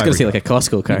bit like I was a going to say library like a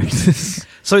Costco card.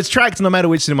 So it's tracked no matter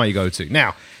which cinema you go to.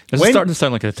 Now, This is starting to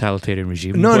sound like a totalitarian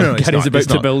regime. No, what it's Gary's not, about it's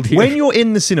to not. build here. When you're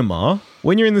in the cinema,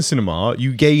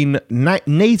 you gain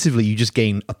natively. You just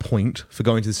gain a point for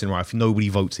going to the cinema if nobody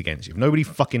votes against you. If nobody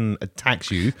fucking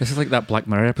attacks you. This is like that Black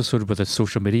Mirror episode with a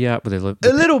social media app where they live. A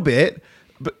little bit,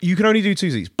 but you can only do 2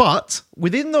 seats. But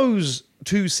within those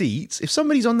 2 seats, if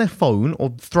somebody's on their phone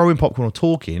or throwing popcorn or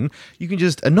talking, you can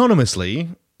just anonymously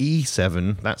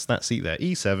E7. That's that seat there.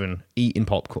 E7. Eating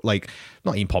popcorn, like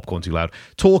not eating popcorn too loud,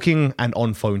 talking and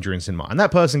on phone during cinema, and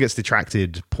that person gets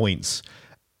detracted points.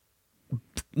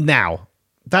 Now,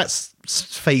 that's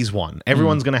phase 1.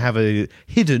 Everyone's going to have a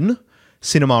hidden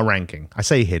cinema ranking. I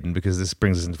say hidden because this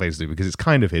brings us into phase 2 because it's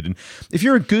kind of hidden. If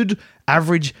you're a good,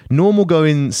 average, normal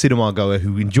going cinema goer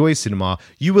who enjoys cinema,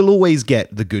 you will always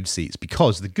get the good seats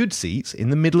because the good seats in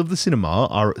the middle of the cinema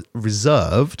are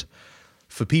reserved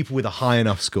for people with a high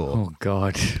enough score. Oh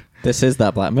God! This is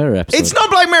that Black Mirror episode. It's not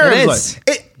Black Mirror. It episode.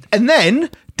 is. And then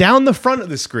down the front of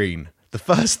the screen, the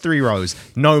first 3 rows,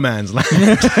 no man's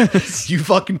land. You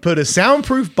fucking put a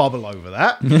soundproof bubble over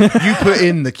that. You put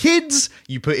in the kids.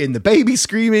 You put in the baby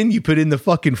screaming. You put in the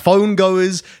fucking phone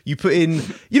goers. You put in,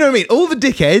 you know what I mean? All the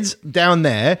dickheads down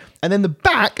there. And then the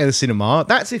back of the cinema,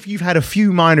 that's if you've had a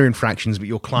few minor infractions, but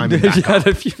you're climbing back You up. had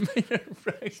a few minor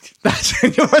infractions. That's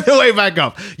you're on the way back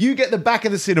up. You get the back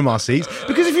of the cinema seats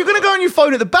because if you're going to go on your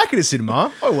phone at the back of the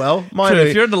cinema, oh well, So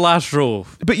if you're in the last row,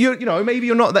 but you know maybe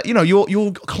you're not that. You know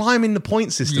you're climbing the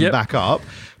point system Yep. back up.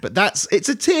 But it's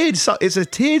a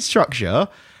tiered structure.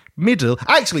 Middle,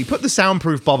 actually, put the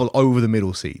soundproof bubble over the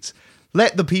middle seats.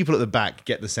 Let the people at the back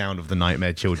get the sound of the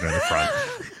nightmare children at the front.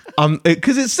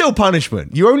 Because it's still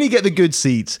punishment. You only get the good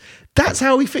seats. That's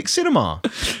how we fix cinema.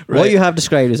 What you have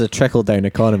described as a trickle-down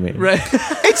economy. right? No,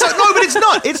 but it's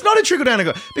not. It's not a trickle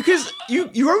down because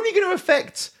you're only going to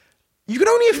affect. You can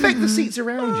only affect the seats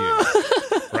around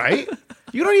you, right?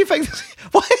 You can only affect.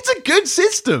 Well, it's a good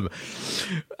system.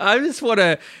 I just want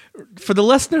to, for the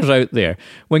listeners out there,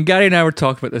 when Gary and I were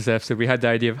talking about this episode, we had the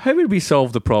idea of how would we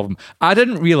solve the problem. I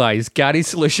didn't realize Gary's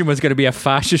solution was going to be a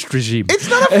fascist regime. It's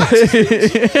not a fascist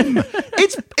regime.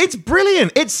 It's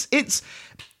brilliant. It's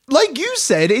like you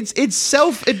said. It's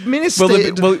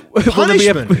self-administered Will there be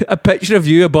punishment. a picture of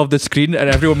you above the screen and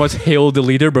everyone must hail the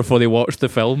leader before they watch the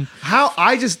film? How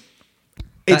I just.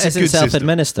 It's That a isn't good system.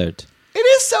 self-administered. It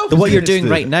is self-administered. What you're doing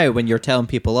right now when you're telling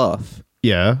people off,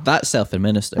 Yeah. that's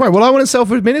self-administered. Right. Well, I want to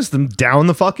self-administer them down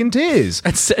the fucking tiers.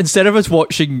 Instead of us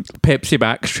watching Pepsi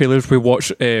Max trailers, we watch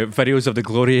videos of the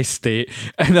glorious state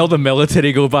and all the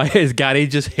military go by as Gary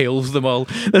just hails them all.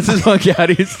 This is what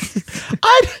Gary's...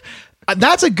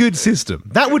 That's a good system.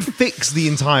 That would fix the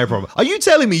entire problem. Are you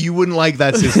telling me you wouldn't like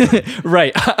that system?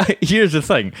 Right. Here's the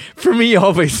thing. For me,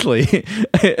 obviously,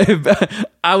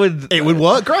 I would... It would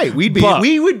work great. We But-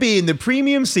 would be in the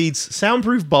premium seats,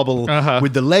 soundproof bubble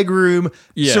with the leg room,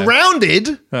 Yeah.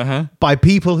 surrounded by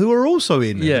people who are also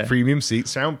in Yeah. the premium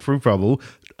seats, soundproof bubble.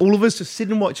 All of us just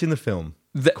sitting watching the film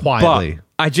quietly.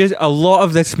 But a lot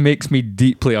of this makes me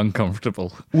deeply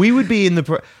uncomfortable. We would be in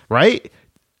the right,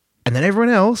 and then everyone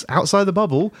else outside the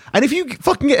bubble. And if you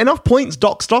fucking get enough points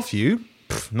doxed off you,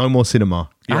 no more cinema.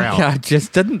 You're out. I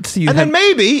just didn't see And him. then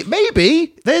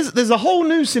maybe there's a whole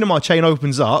new cinema chain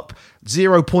opens up,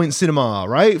 0 Point Cinema,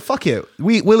 right? Fuck it,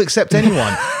 we'll accept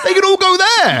anyone. They can all go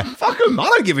there. Fuck them. I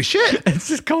don't give a shit. It's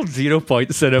just called 0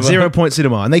 Point Cinema. 0 Point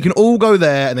Cinema, and they can all go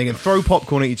there, and they can throw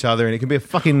popcorn at each other, and it can be a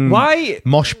fucking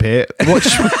mosh pit.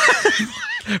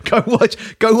 Go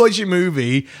watch your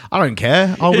movie. I don't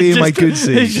care. I'll be in my good It's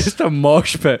seats. just a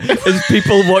mosh pit as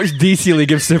people watch DC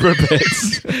League of Super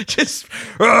Pets. Just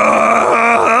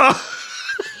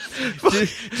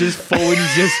just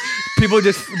phones, people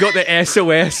just got the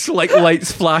SOS like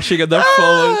lights flashing on their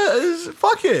phone.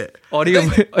 fuck it. Audio,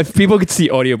 if people could see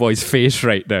Audio Boy's face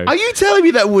right now. Are you telling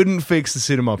me that wouldn't fix the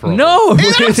cinema problem? No.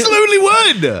 It absolutely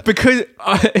would. Because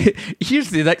here's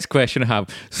the next question I have.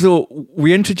 So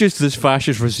we introduced this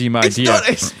fascist regime idea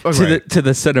to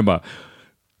the cinema.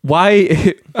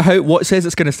 Why? What says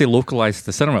it's going to stay localized to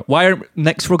the cinema? Why are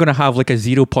next we're going to have like a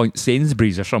 0 Point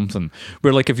Sainsbury's or something,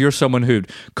 where like if you're someone who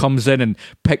comes in and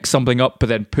picks something up but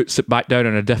then puts it back down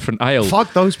in a different aisle,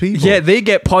 Fuck those people. yeah, they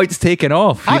get points taken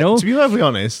off. You know. To be perfectly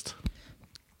honest,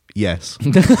 yes.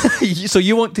 So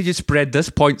you want to just spread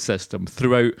this point system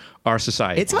throughout our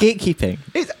society? It's gatekeeping.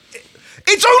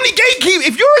 It's only gatekeeping.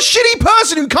 If you're a shitty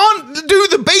person who can't do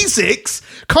the basics,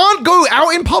 can't go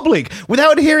out in public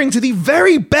without adhering to the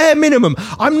very bare minimum,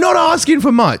 I'm not asking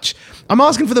for much. I'm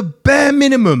asking for the bare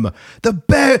minimum.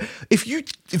 If you're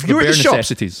at bare the shop,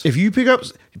 necessities. if you pick up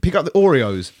the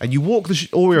Oreos and you walk the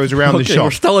Oreos around the shop.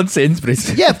 We're still in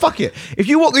Sainsbury's. Yeah, fuck it. If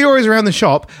you walk the Oreos around the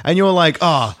shop and you're like,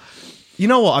 you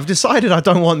know what? I've decided I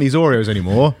don't want these Oreos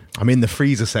anymore. I'm in the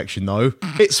freezer section though.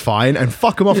 It's fine, and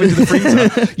fuck them off into the freezer.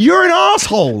 You're an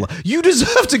asshole. You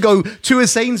deserve to go to a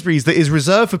Sainsbury's that is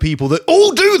reserved for people that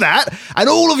all do that, and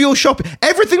all of your shopping,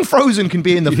 everything frozen can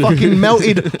be in the fucking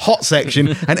melted hot section,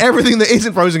 and everything that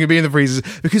isn't frozen can be in the freezers,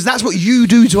 because that's what you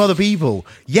do to other people.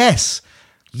 Yes.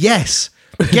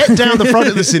 Get down the front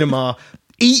of the cinema,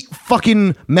 eat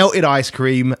fucking melted ice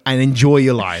cream, and enjoy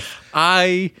your life.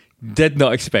 I did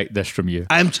not expect this from you.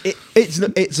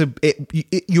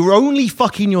 You're only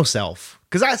fucking yourself,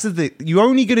 because that's the thing. You're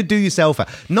only going to do yourself out.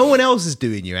 No one else is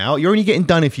doing you out. You're only getting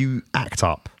done if you act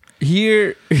up.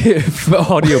 Here,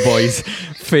 Audio Boy's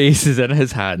face is in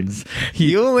his hands.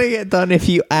 You only get done if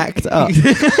you act up.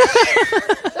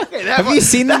 Have you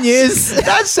seen the news?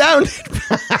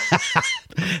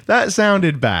 That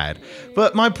sounded bad.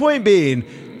 But my point being,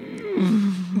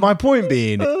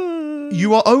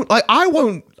 you are like, I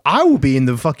will be in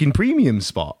the fucking premium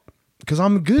spot because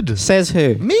I'm good. Says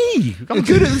who? Me. I'm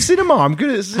good at the cinema. I'm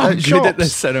good at shops. Good at the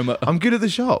cinema. I'm good at the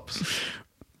shops.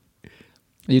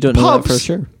 You don't know that for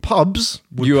sure. Pubs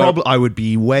would I would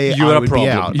be way. You are a problem.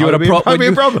 Out. You are a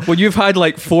problem. When you've had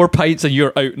like 4 pints and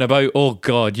you're out and about. Oh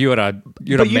God, you're a But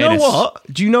you menace. know what?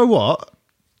 Do you know what?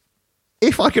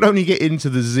 If I could only get into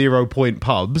the 0 point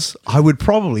pubs, I would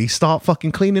probably start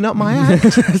fucking cleaning up my act.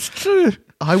 It's true.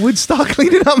 I would start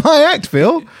cleaning up my act,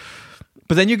 Phil.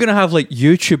 But then you're going to have like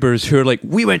YouTubers who are like,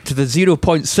 we went to the 0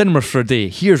 point cinema for a day.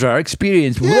 Here's our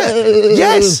experience. Yeah.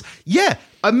 Yes. Yeah.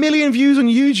 1 million views on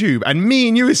YouTube, and me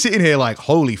and you are sitting here like,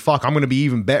 holy fuck, I'm going to be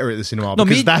even better at the cinema,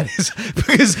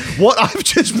 because what I've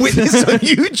just witnessed on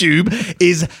YouTube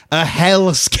is a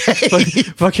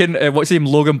hellscape. Fucking what's his name?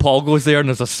 Logan Paul goes there and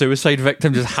there's a suicide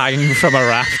victim just hanging from a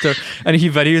rafter, and he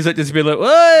videos it just be like,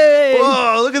 "Hey,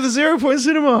 whoa, look at the 0 point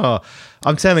cinema."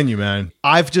 I'm telling you, man,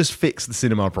 I've just fixed the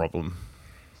cinema problem.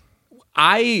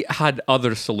 I had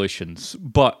other solutions,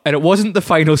 and it wasn't the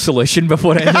final solution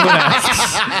before anyone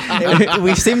asks.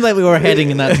 We seemed like we were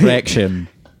heading in that direction.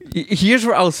 Here's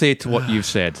what I'll say to what you've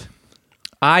said.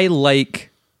 I like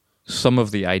some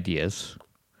of the ideas,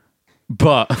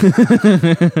 but what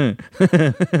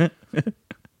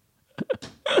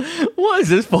has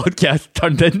this podcast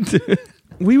turned into?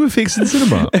 We were fixing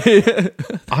cinema.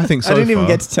 I think so. I didn't even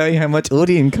get to tell you how much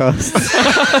Odeon costs.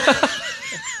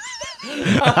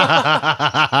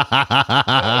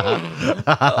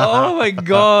 Oh my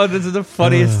God, this is the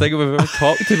funniest thing we've ever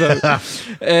talked about.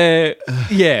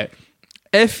 Yeah.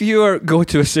 If you go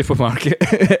to a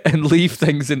supermarket and leave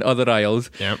things in other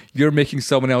aisles, yep, you're making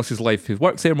someone else's life who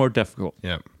works there more difficult.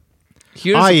 Yep.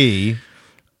 I.e.,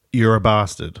 you're a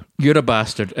bastard. You're a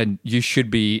bastard, and you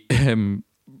should be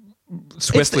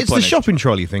swiftly it's the shopping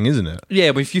trolley thing, isn't it?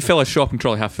 Yeah, but if you fill a shopping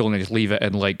trolley half full and just leave it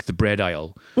in like the bread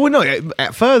aisle. Well, no.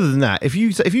 Further than that, if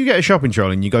you get a shopping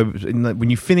trolley and you go when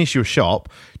you finish your shop,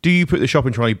 do you put the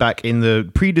shopping trolley back in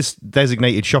the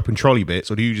pre-designated shopping trolley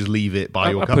bits, or do you just leave it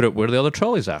by your? I put it where the other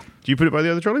trolleys are. Do you put it by the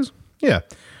other trolleys? Yeah.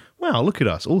 Wow, look at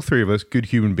us, all three of us, good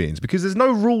human beings. Because there's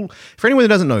no rule for anyone that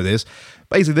doesn't know this.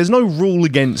 Basically, there's no rule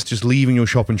against just leaving your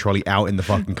shopping trolley out in the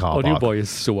fucking car park. Audio Boy is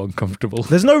so uncomfortable.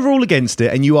 There's no rule against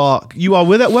it, and you are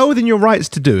well within your rights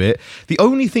to do it. The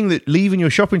only thing that leaving your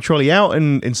shopping trolley out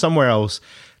in somewhere else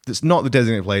that's not the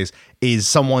designated place is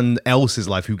someone else's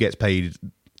life who gets paid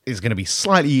is going to be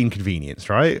slightly inconvenienced,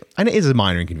 right? And it is a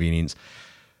minor inconvenience.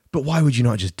 But why would you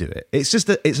not just do it? It's just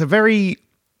it's a very,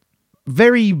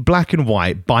 very black and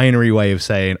white binary way of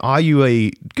saying, are you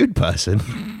a good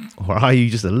person or are you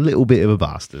just a little bit of a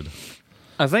bastard?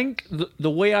 I think the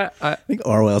way I think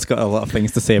Orwell's got a lot of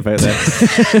things to say about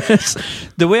this.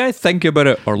 The way I think about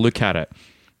it or look at it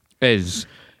is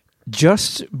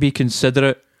just be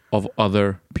considerate of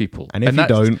other people. And if you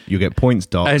don't, you get points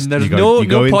docked. And there's no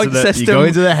point system. You go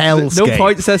into the hellscape. No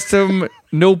point system,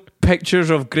 no pictures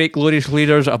of great glorious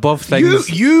leaders above things.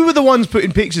 You were the ones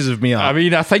putting pictures of me up. I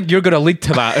mean, I think you're going to lead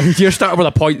to that. You're starting with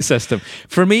a point system.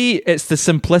 For me, it's the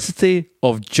simplicity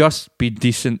of just be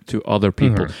decent to other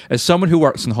people. Mm-hmm. As someone who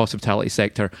works in the hospitality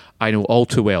sector, I know all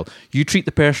too well. You treat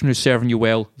the person who's serving you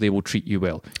well, they will treat you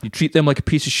well. You treat them like a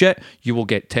piece of shit, you will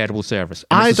get terrible service.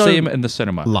 And it's the same in the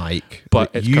cinema.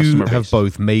 But it's you have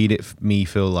both made me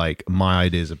feel like my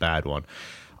idea is a bad one.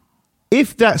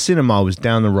 If that cinema was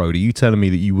down the road, are you telling me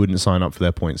that you wouldn't sign up for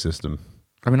their point system?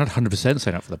 I mean, I'd 100%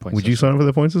 sign up for the point system. Would you sign up for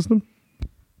their point system?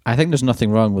 I think there's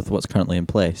nothing wrong with what's currently in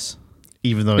place.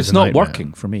 Even though it's not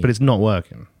working for me. But it's not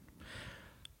working.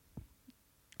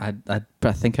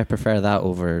 I think I prefer that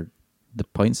over the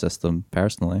point system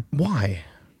personally. Why?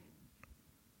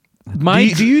 My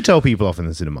Do you tell people off in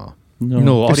the cinema?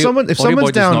 no, If someone's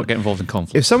does down- not get involved in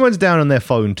conflict. If someone's down on their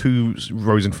phone 2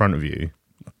 rows in front of you,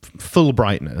 full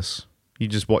brightness, you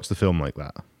just watch the film like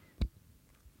that.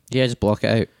 Yeah, just block it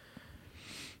out.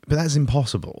 But that's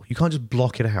impossible. You can't just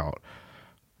block it out.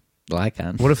 Well, I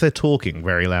can. What if they're talking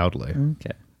very loudly?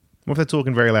 Okay. What if they're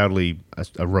talking very loudly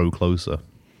a row closer?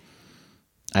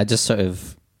 I just sort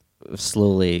of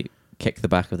slowly kick the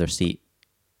back of their seat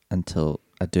until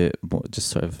I do it just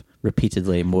sort of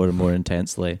repeatedly, more and more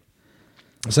intensely.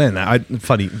 Saying that,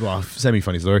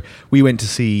 semi-funny story. We went to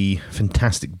see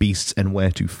Fantastic Beasts and Where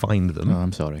to Find Them. Oh,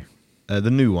 I'm sorry. The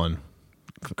new one.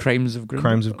 Crimes of Grindelwald.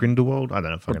 Crimes of Grindelwald? I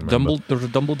don't know if I can remember. There's a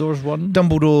Dumbledore's one.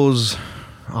 Dumbledore's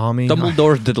Army?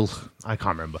 Dumbledore's Diddle. I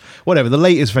can't remember. Whatever, the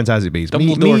latest Fantastic Beasts.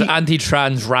 Dumbledore's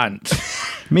anti-trans rant.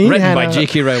 me Written by Hannah-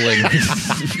 J.K. Rowling.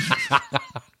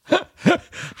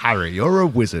 Harry, you're a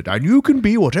wizard, and you can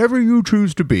be whatever you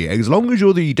choose to be, as long as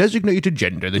you're the designated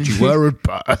gender that you were at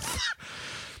birth.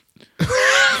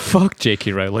 Fuck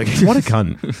J.K. Rowling. What a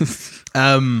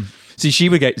cunt. See, she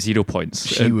would get 0 points.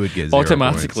 She would get 0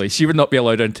 automatically. She would not be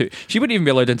allowed into. She wouldn't even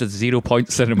be allowed into 0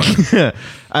 point cinema.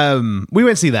 We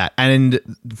went to see that, and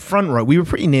front row. We were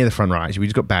pretty near the front row. Actually, we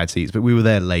just got bad seats, but we were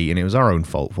there late, and it was our own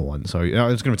fault for once. So I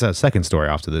was going to tell a second story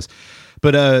after this.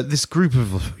 But this group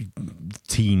of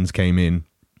teens came in,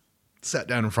 sat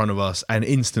down in front of us, and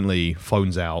instantly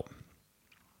phones out,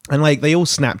 and like they all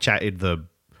Snapchatted the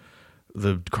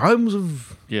crimes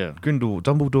of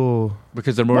Dumbledore,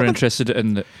 Because they're more What the- interested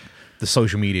in. the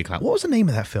social media cloud. What was the name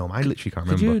of that film? I literally can't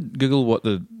Could remember. you Google what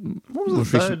the. What was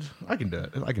most the recent- third? I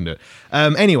can do it.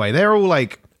 Anyway, they're all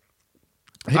like,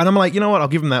 and I'm like, you know what? I'll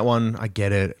give them that one. I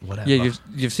get it. Whatever. Yeah,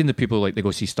 you've seen the people like they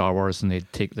go see Star Wars and they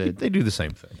take the. They do the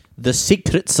same thing. The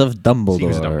Secrets of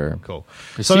Dumbledore. Cool.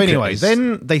 The So secret anyway, is-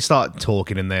 then they start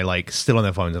talking and they're like still on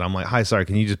their phones, and I'm like, hi, sorry,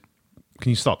 can you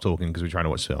stop talking because we're trying to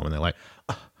watch film? And they're like,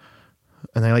 "Ugh."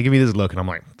 And they like give me this look, and I'm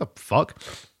like, what the fuck?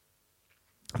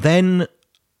 Then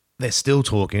they're still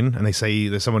talking, and they say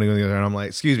there's someone going there, and I'm like,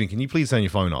 excuse me, can you please turn your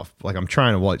phone off? Like, I'm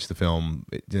trying to watch the film.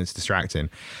 It's distracting.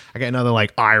 I get another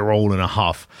like eye roll and a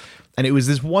huff, and it was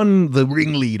the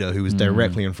ringleader who was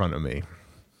directly in front of me.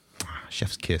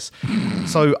 Chef's kiss.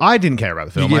 So I didn't care about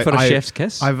the film. You gave her a chef's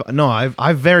kiss?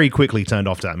 I've very quickly turned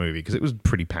off to that movie because it was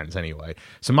pretty pants anyway.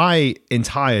 So my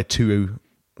entire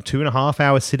 2.5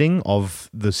 hour sitting of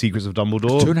The Secrets of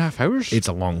Dumbledore, 2.5 hours? it's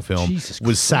a long film, Jesus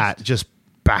was Christ. sat just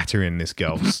battering this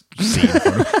girl's seat in front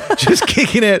of me. Just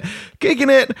kicking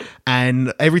it,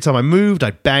 and every time I moved,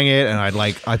 I'd bang it, and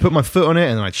I put my foot on it,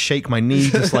 and then I'd shake my knee,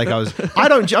 just like I'm not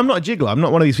a jiggler. I'm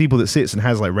not one of these people that sits and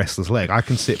has like restless leg. I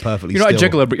can sit perfectly. You're not a still.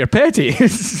 jiggler, but you're petty.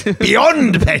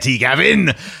 Beyond petty,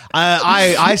 Gavin.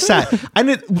 I sat, and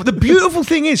the beautiful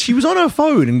thing is, she was on her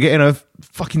phone and getting her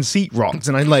fucking seat rocked,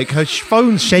 and her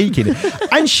phone's shaking,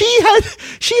 and she had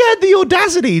the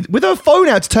audacity with her phone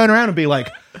out to turn around and be like,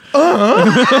 and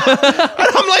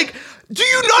I'm like, do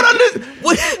you not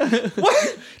what?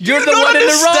 You're Do the you not one in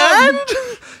the wrong.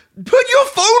 understand? Put your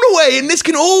phone away, and this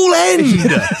can all end.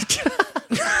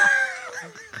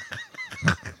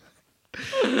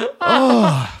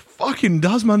 Fucking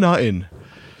does my nutting.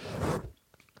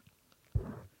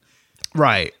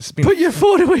 Right. It's been Put your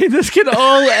phone away. This can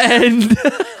all end.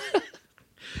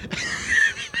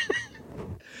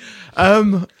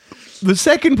 the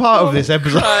second part of this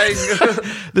episode.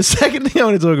 The second thing I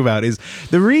want to talk about is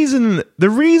the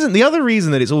other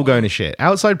reason that it's all going to shit,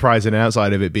 outside pricing and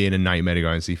outside of it being a nightmare to go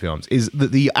and see films, is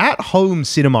that the at-home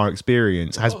cinema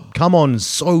experience has come on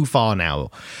so far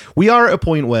now. We are at a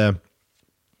point where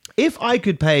if I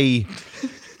could pay,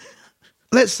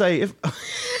 let's say, if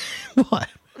what?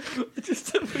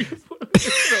 Just put your phone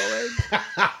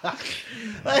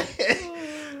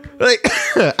Like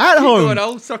at home,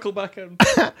 I'll circle back in.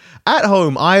 at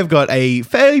home, I've got a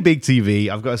fairly big TV.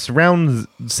 I've got a surround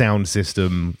sound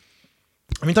system.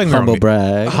 I mean, don't get me Humble wrong,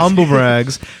 brag. Humble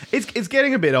brags. It's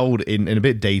getting a bit old and a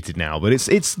bit dated now, but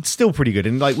it's still pretty good.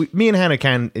 And like me and Hannah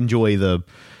can enjoy the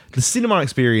cinema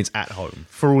experience at home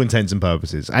for all intents and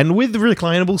purposes, and with the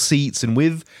reclinable seats and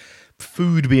with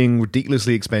food being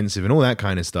ridiculously expensive and all that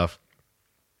kind of stuff.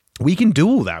 We can do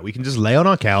all that. We can just lay on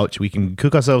our couch. We can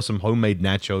cook ourselves some homemade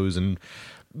nachos and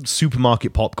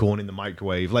supermarket popcorn in the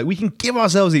microwave. Like, we can give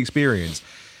ourselves the experience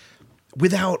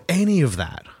without any of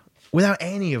that.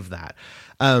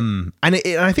 And I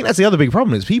think that's the other big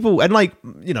problem is people, and like,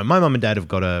 you know, my mum and dad have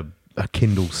got a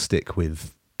Kindle stick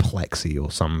with Plexi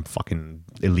or some fucking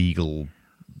illegal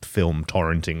film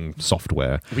torrenting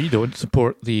software. We don't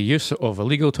support the use of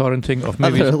illegal torrenting of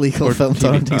movies. Other illegal or film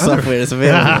TV. torrenting software is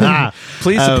available.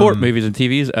 Please support movies and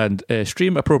TVs and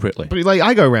stream appropriately. But like,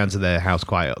 I go around to their house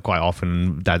quite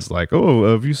often. Dad's like,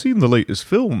 "Oh, have you seen the latest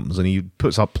films?" And he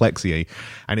puts up Plexi,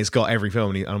 and it's got every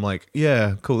film. And I'm like,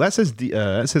 "Yeah, cool. That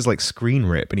says like screen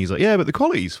rip." And he's like, "Yeah, but the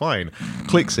quality's fine."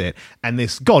 Clicks it, and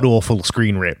this god awful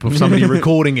screen rip of somebody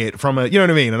recording it from a, you know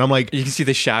what I mean? And I'm like, You can see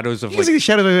the shadows of you can see the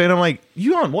shadow of it, and I'm like,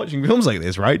 "You aren't watching films like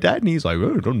this, right, Dad?" And he's like,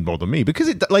 "Oh, it doesn't bother me," because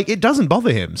it doesn't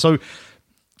bother him. So.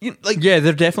 yeah,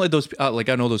 they're definitely those. Like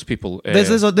I know those people.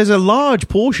 There's a large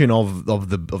portion of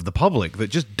the public that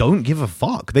just don't give a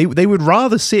fuck. They would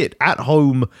rather sit at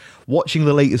home watching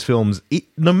the latest films,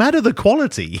 no matter the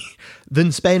quality,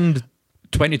 than spend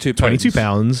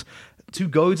 £22 to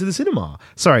go to the cinema.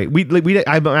 Sorry,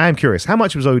 I'm curious. How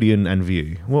much was Odeon and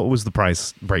View? What was the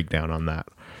price breakdown on that?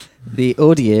 The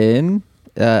Odeon,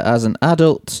 as an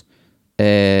adult,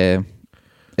 it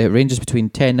ranges between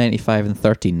 $10.95 and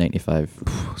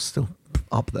 $13.95. Still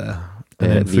up there.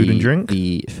 And then food and drink.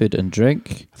 The food and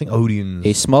drink. I think Odeon's.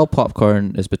 A small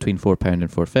popcorn is between £4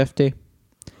 and $4.50,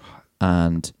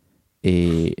 and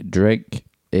a drink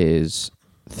is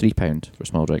 £3 for a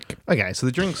small drink. Okay, so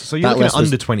the drinks. So you're looking at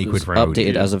under 20 quid for an updated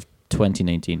Odeon. as of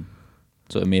 2019,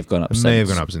 so it may have gone up. It may have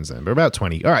gone up since then, but about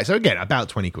 20. All right, so again, about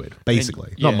 20 quid,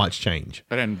 basically. Not yeah. much change.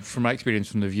 And then, from my experience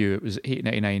from the View, it was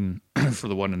 $8.99 for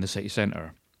the one in the city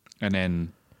centre, and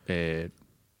then they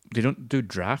don't do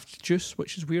draft juice,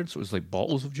 which is weird. So it was like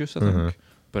bottles of juice, I think.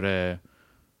 But and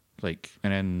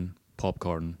then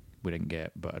popcorn we didn't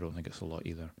get, but I don't think it's a lot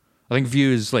either. I think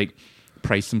View is like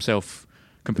priced himself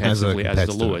competitively as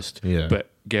the lowest,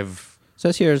 but give. So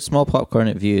this here, small popcorn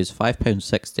at View is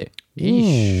 £5.60.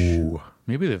 Ooh.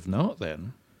 Maybe they've not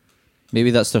then. Maybe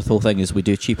that's their whole thing: is we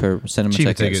do cheaper cinema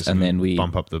tickets and then we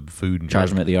bump up the food and charge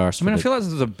drink. them at the arse. I mean, I feel like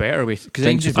this is a better way because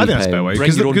Drinks just I think that's a better way bring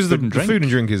because your own the food and drink. food and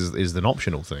drink is an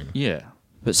optional thing. Yeah,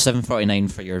 but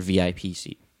 $7.49 for your VIP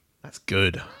seat. That's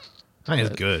good. That is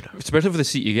good. especially for the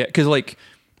seat you get, because like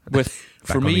with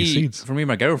Back on these me, seats. for me, and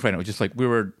my girlfriend, it was just like we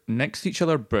were next to each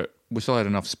other, but we still had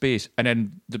enough space, and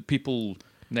then the people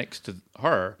next to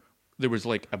her, there was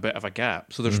like a bit of a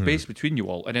gap, so there's space between you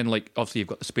all, and then like obviously you've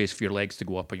got the space for your legs to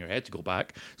go up and your head to go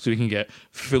back, so you can get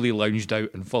fully lounged out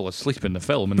and fall asleep in the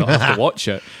film and not have to watch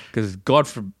it, because God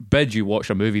forbid you watch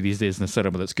a movie these days in the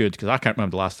cinema that's good, because I can't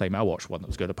remember the last time I watched one that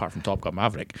was good apart from Top Gun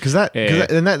Maverick. Because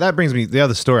that brings me, the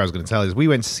other story I was going to tell is we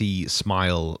went to see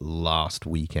Smile last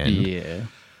weekend. Yeah,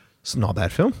 It's not a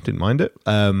bad film. Didn't mind it.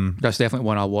 that's definitely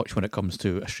one I'll watch when it comes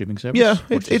to a streaming service. Yeah,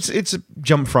 it's a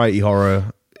jump frighty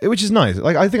horror, which is nice.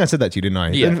 Like I think I said that to you, didn't I?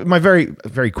 Yeah. And my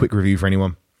very quick review for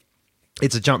anyone.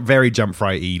 It's a very jump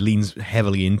frighty, leans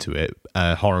heavily into it,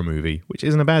 horror movie, which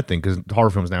isn't a bad thing because horror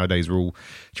films nowadays are all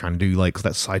trying to do like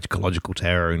that psychological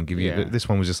terror and give you. Yeah. This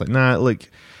one was just like, nah,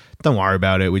 like don't worry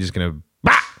about it. We're just gonna.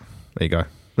 Bah! There you go.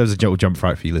 There's a jump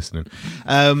fright for you listening.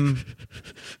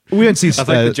 We went to see. I think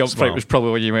the jump Smile. fright was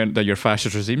probably when you went that your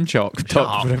fascist regime talked.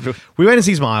 We went to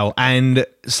see Smile, and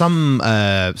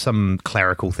some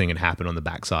clerical thing had happened on the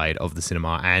backside of the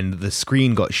cinema, and the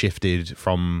screen got shifted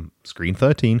from screen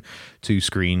 13 to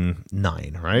screen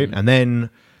 9, right? And then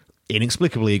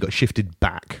inexplicably it got shifted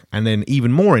back, and then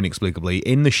even more inexplicably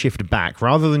in the shift back,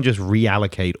 rather than just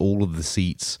reallocate all of the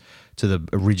seats to the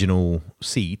original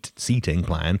seating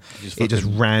plan, it just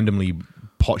randomly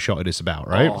pot-shotted us about,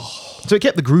 right? So it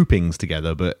kept the groupings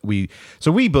together, but we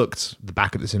booked the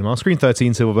back of the cinema. Screen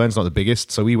 13, Silverburn's not the biggest,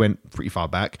 so we went pretty far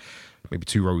back, maybe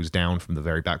 2 rows down from the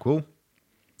very back wall.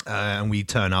 And we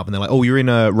turn up, and they're like, "Oh, you're in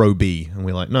row B," and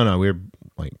we're like, "No, we're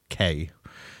like K."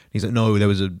 He's like, "No,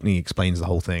 he explains the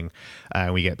whole thing,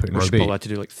 and we get put in row Which B." probably had to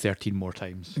do like 13 more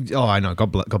times. Oh, I know.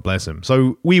 God bless him.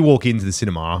 So we walk into the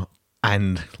cinema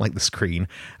and like the screen,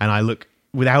 and I look.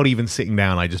 Without even sitting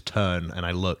down, I just turn and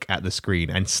I look at the screen,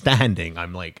 and standing,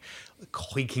 I'm like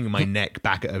quaking my neck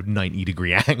back at a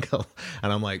 90-degree angle,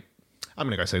 and I'm like, I'm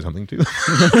gonna go say something to them.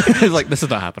 Like, this is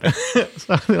not happening.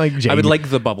 Like Jamie. I would like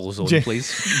the bubble zone,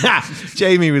 please.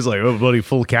 Jamie was like, "Oh, bloody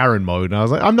full Karen mode," and I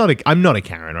was like, "I'm not a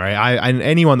Karen, right? And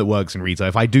anyone that works in retail,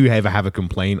 if I do ever have a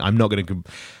complaint, I'm not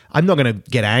gonna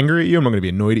get angry at you. I'm not gonna be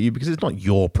annoyed at you because it's not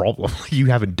your problem. You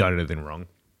haven't done anything wrong."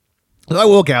 So I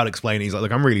walk out explaining. He's like,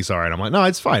 "Look, I'm really sorry." And I'm like, "No,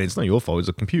 it's fine. It's not your fault. It's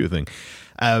a computer thing."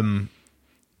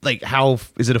 Like, how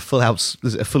is it a full house?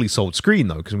 Is it a fully sold screen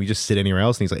though? Because we just sit anywhere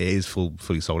else? And he's like, "It is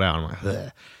fully sold out." I'm like,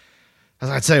 ugh. I was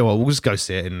like, "I tell you what, we'll just go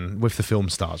sit, and if the film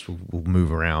starts, we'll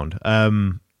move around."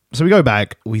 So we go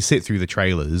back, we sit through the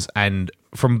trailers, and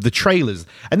from the trailers,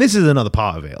 and this is another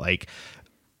part of it, like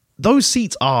those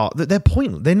seats they're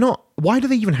pointless. They're not. Why do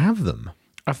they even have them?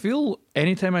 I feel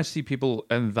anytime I see people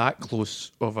in that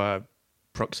close of a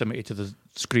proximity to the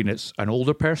screen, it's an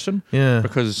older person. Yeah.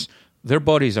 Because their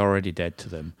body's already dead to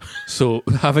them. So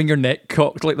having your neck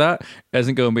cocked like that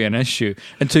isn't going to be an issue.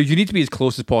 And so you need to be as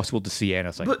close as possible to see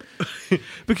anything. But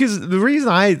because the reason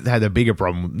I had a bigger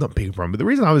problem, not bigger problem, but the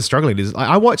reason I was struggling is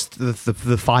I watched the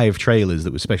 5 trailers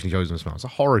that were specially chosen as films, the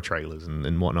horror trailers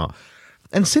and whatnot.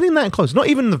 And sitting that close, not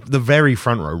even the very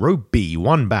front row B,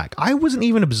 one back, I wasn't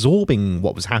even absorbing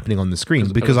what was happening on the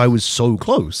screen because I was so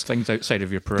close. Things outside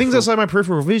of your peripheral. Things outside my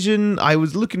peripheral vision. I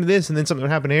was looking at this and then something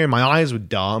would happen here and my eyes would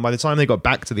dull. And by the time they got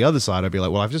back to the other side, I'd be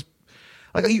like, well, I've just...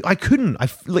 I couldn't.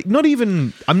 Not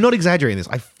even... I'm not exaggerating this.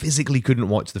 I physically couldn't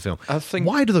watch the film. I think...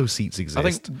 Why do those seats exist? I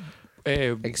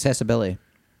think... Accessibility.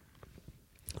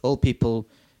 Old people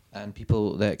and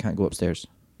people that can't go upstairs.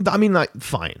 I mean, like,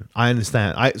 fine. I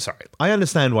understand. I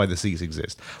understand why the seats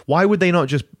exist. Why would they not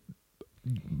just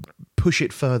push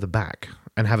it further back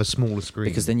and have a smaller screen?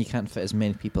 Because then you can't fit as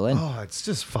many people in. Oh, it's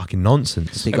just fucking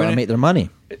nonsense. They got to make their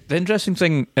money. The interesting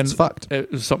thing, and It's fucked.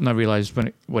 it was something I realised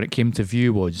when it came to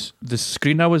View, was the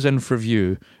screen I was in for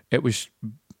View, it was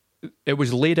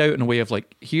laid out in a way of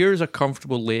like, here's a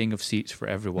comfortable laying of seats for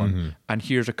everyone, and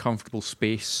here's a comfortable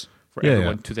space for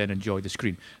everyone to then enjoy the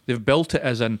screen. They've built it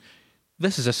as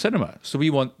this is a cinema, so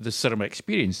we want the cinema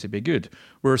experience to be good.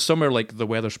 Whereas somewhere like the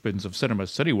Weatherspoons of Cinema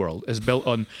Cineworld is built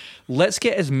on, let's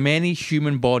get as many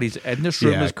human bodies in this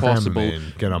room as cram 'em possible, in,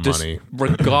 get our money.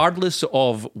 regardless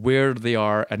of where they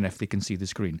are and if they can see the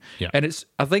screen. Yeah. And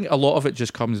I think a lot of it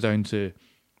just comes down to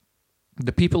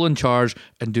the people in charge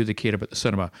and do they care about the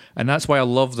cinema. And that's why I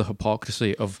love the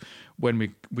hypocrisy of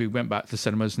when we went back to the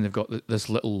cinemas and they've got this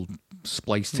little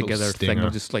spliced together thing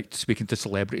of just like speaking to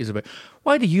celebrities about,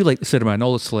 why do you like the cinema? And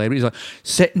all the celebrities are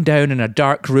sitting down in a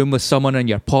dark room with someone and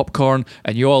your popcorn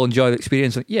and you all enjoy the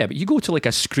experience. Like, yeah, but you go to like a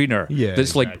screener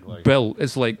that's like built,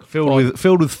 it's like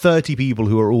filled with 30 people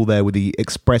who are all there with the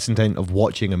express intent of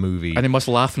watching a movie. And they must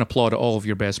laugh and applaud at all of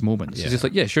your best moments. Yeah. It's just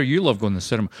like, yeah, sure, you love going to the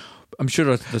cinema. I'm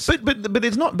sure this... But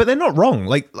it's not. But they're not wrong.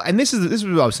 Like, and this is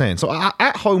what I was saying. So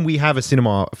at home we have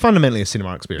fundamentally a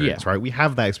cinema experience, right? We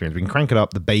have that experience. We can crank it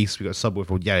up, the bass. We got a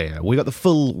subwoofer. Yeah. We got the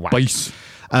full bass.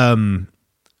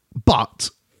 But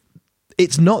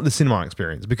it's not the cinema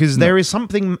experience because there is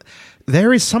something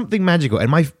magical.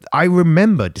 And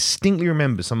I distinctly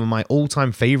remember some of my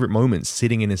all-time favorite moments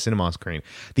sitting in a cinema screen.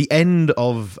 The end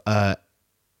of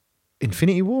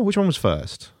Infinity War. Which one was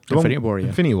first? Infinity War, yeah.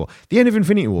 Infinity War. The end of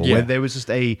Infinity War, where there was just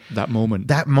that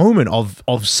moment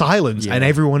of silence, and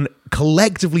everyone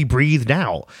collectively breathed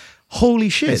out. Holy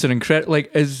shit! It's an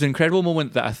incredible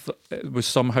moment that was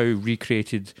somehow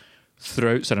recreated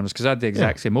throughout cinemas, because I had the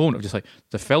exact same moment of just like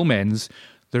the film ends,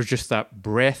 there's just that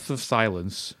breath of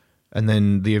silence. And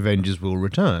then the Avengers will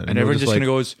return, and everyone just kind of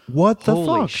goes, "What the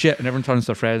holy fuck?" shit! And everyone turns to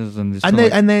their friends, and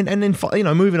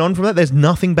then moving on from that, there's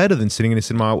nothing better than sitting in a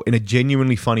cinema in a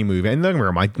genuinely funny movie. And don't get me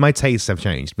wrong, my tastes have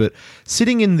changed, but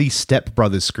sitting in the Step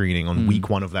Brothers screening on week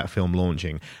 1 of that film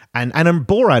launching, and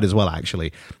Borat as well,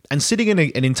 actually, and sitting in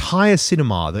an entire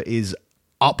cinema that is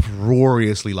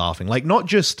uproariously laughing, like not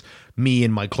just me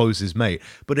and my closest mate,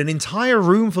 but an entire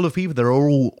room full of people that are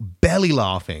all belly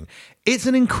laughing. It's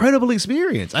an incredible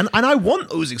experience, and I want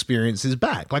those experiences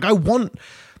back. Like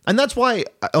and that's why,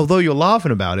 although you're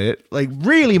laughing about it, like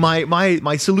really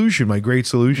my solution, my great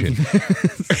solution,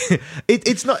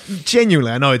 it's not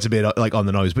genuinely. I know it's a bit like on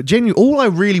the nose, but genuinely, all I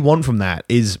really want from that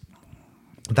is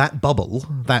that bubble,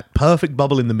 that perfect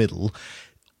bubble in the middle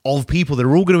of people that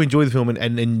are all going to enjoy the film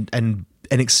and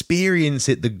experience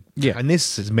it and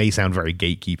this may sound very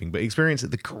gatekeeping, but experience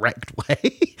it the correct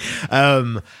way.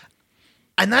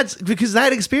 And that's because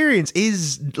that experience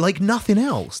is like nothing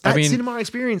else. That cinema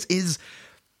experience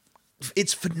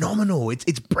it's phenomenal.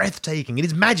 It's breathtaking. It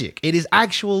is magic. It is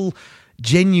actual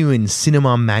genuine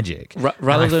cinema magic.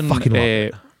 Rather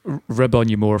than rib on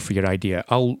you more for your idea,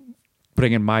 I'll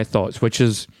bring in my thoughts, which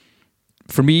is,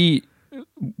 for me,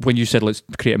 when you said let's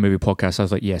create a movie podcast, I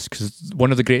was like, yes, because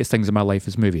one of the greatest things in my life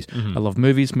is movies. I love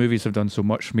movies. Movies have done so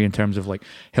much for me in terms of like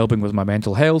helping with my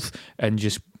mental health and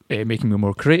just making me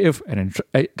more creative and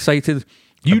excited.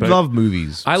 You love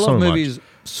movies. I love movies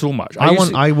so much.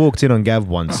 I walked in on Gav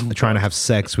once trying to have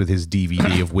sex with his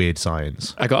DVD of Weird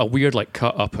Science. I got a weird like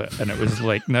cut up it, and it was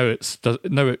like now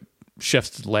it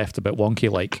shifts left a bit wonky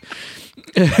like.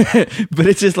 But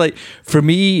it's just like, for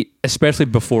me, especially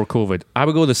before COVID, I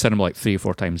would go to the cinema like 3 or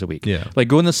 4 times a week. Yeah, like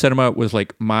going to the cinema was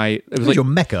like it was like your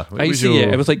mecca.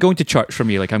 It was like going to church for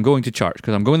me. Like, I'm going to church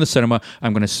because I'm going to the cinema.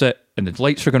 I'm going to sit and the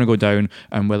lights are going to go down,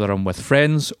 and whether I'm with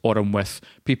friends or I'm with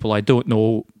people I don't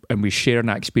know and we share in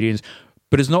that experience,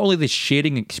 But it's not only the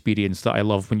sharing experience that I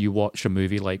love when you watch a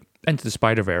movie like Into the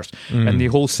Spider-Verse, and the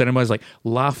whole cinema is like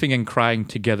laughing and crying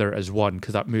together as one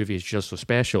because that movie is just so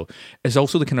special. It's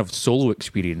also the kind of solo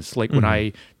experience, like when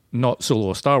I, not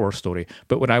solo a Star Wars story,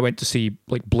 but when I went to see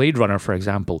like Blade Runner, for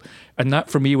example, and that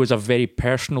for me was a very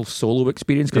personal solo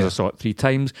experience because I saw it 3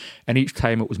 times, and each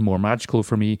time it was more magical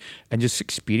for me, and just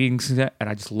experiencing it, and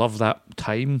I just love that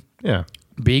time. Yeah.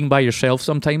 Being by yourself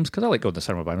sometimes, because I like going to the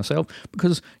cinema by myself,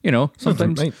 because, you know,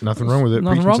 sometimes... Nothing wrong with it.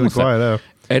 Nothing Preaching wrong to the with choir it. there.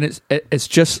 And it's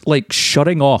just like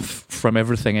shutting off from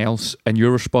everything else, and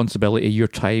your responsibility, your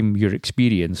time, your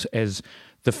experience is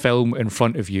the film in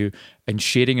front of you, and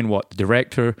sharing in what the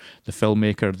director, the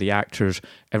filmmaker, the actors,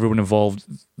 everyone involved,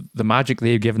 the magic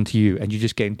they've given to you, and you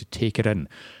just getting to take it in.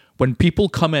 When people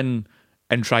come in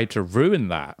and try to ruin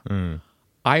that,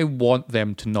 I want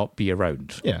them to not be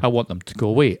around. Yeah. I want them to go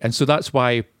away. And so that's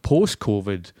why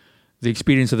post-COVID, the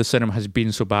experience of the cinema has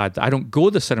been so bad that I don't go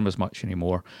to the cinema as much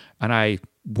anymore, and I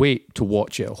wait to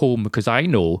watch it at home because I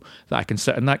know that I can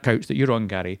sit on that couch that you're on,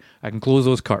 Gary. I can close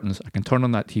those curtains. I can turn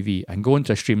on that TV and go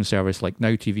into a streaming service like Now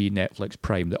TV, Netflix,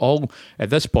 Prime. That all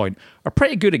at this point are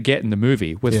pretty good at getting the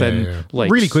movie within like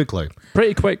really quickly.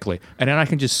 pretty quickly, and then I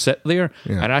can just sit there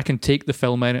and I can take the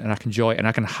film in and I can enjoy it and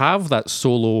I can have that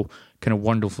solo kind of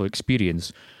wonderful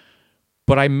experience.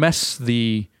 But I miss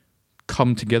the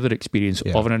come together experience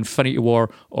of an Infinity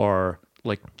War, or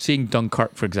like seeing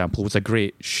Dunkirk, for example, was a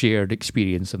great shared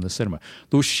experience in the cinema.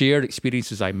 Those shared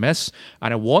experiences I miss,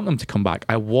 and I want them to come back.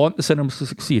 I want the cinema to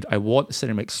succeed. I want the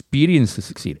cinema experience to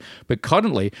succeed. But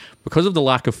currently, because of the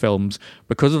lack of films,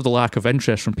 because of the lack of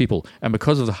interest from people, and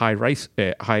because of the high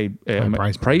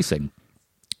pricing,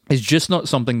 it's just not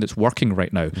something that's working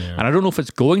right now. Yeah. And I don't know if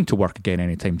it's going to work again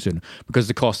anytime soon, because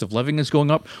the cost of living is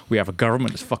going up. We have a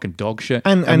government that's fucking dog shit.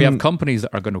 And we have companies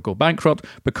that are going to go bankrupt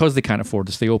because they can't afford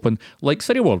to stay open, like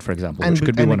Cineworld, for example, which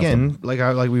could be one of them.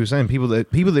 Like we were saying, people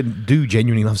that do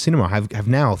genuinely love cinema have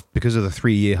now, because of the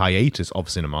 3-year hiatus of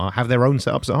cinema, have their own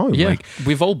setups at home. Yeah, like,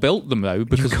 we've all built them now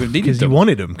because we needed them. You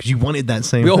wanted them, because you wanted that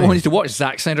same We all thing. wanted to watch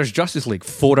Zack Snyder's Justice League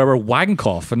 4-hour wank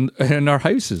off in our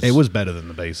houses. It was better than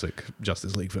the basic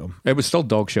Justice League film. It was still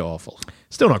dog shit awful.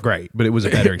 Still not great, but it was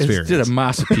a better experience. It's a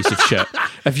massive piece of shit.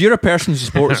 If you're a person who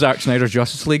supports Zack Snyder's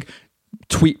Justice League,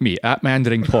 tweet me at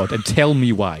 @MandarinPod and tell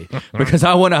me why, because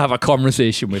I want to have a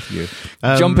conversation with you.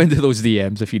 Jump into those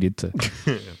DMs if you need to.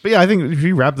 But yeah, I think if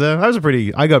you wrap there,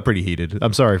 I got pretty heated.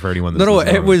 I'm sorry for anyone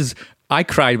that's I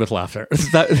cried with laughter.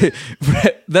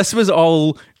 This was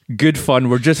all good fun.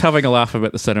 We're just having a laugh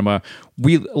about the cinema.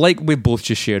 We both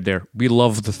just shared there. We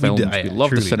love the films. We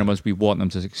love the cinemas. We want them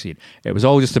to succeed. It was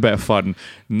all just a bit of fun.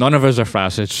 None of us are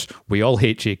fascists. We all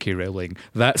hate J.K. Rowling.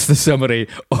 That's the summary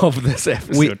of this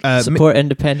episode. Support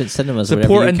independent cinemas.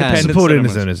 Support independent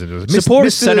cinemas.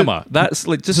 Support cinema. That's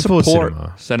like just support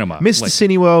cinema. Mr.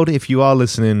 Cineworld, if you are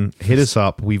listening, hit us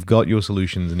up. We've got your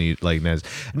solutions. Like Nez,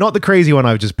 not the crazy one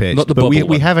I've just pitched, not the but we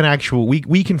one. have an actual.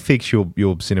 We can fix your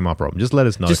cinema problem. Just let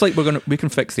us know. Just like we can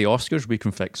fix the Oscars, we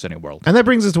can fix Cineworld. And that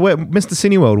brings us to Mr.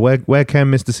 Cineworld. Where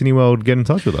can Mr. Cineworld get in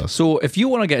touch with us? So if you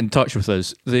want to get in touch with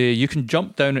us, you can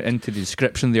jump down into the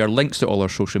description. There are links to all our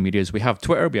social medias. We have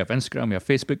Twitter, we have Instagram, we have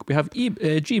Facebook, we have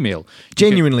Gmail.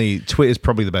 Genuinely, Twitter's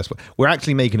probably the best one. We're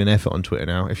actually making an effort on Twitter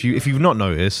now. If you've not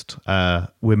noticed,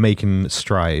 we're making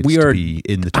strides to be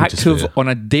in the Twitter active sphere. On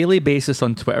a daily basis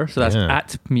on Twitter. So that's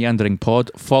at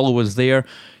 @MeanderingPod. Follow us there.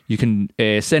 You can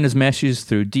send us messages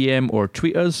through DM or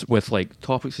tweet us with like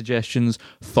topic suggestions,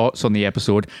 thoughts on the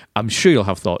episode. I'm sure you'll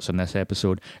have thoughts on this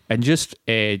episode, and just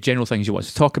general things you want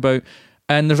to talk about.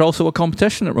 And there's also a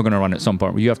competition that we're going to run at some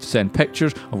point where you have to send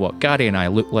pictures of what Gary and I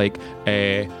look like,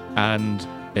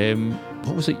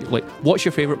 what was it like? What's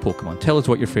your favorite Pokemon? Tell us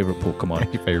what your favorite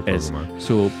Pokemon is.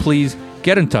 So please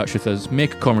get in touch with us,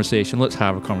 make a conversation. Let's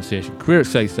have a conversation. We're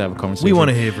excited to have a conversation. We want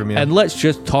to hear from you, and let's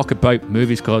just talk about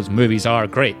movies, because movies are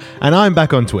great. And I'm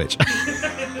back on Twitch.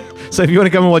 So if you want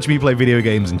to come and watch me play video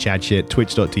games and chat shit,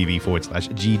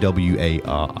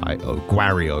 twitch.tv/GWARIO,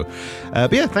 Guario.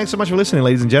 But yeah, thanks so much for listening,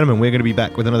 ladies and gentlemen. We're going to be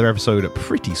back with another episode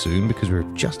pretty soon, because we're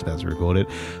just about to record it.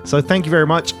 So thank you very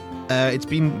much. It's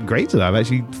been great today. I've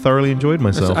actually thoroughly enjoyed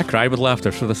myself. I cried with laughter,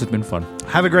 so this has been fun.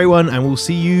 Have a great one, and we'll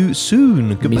see you soon.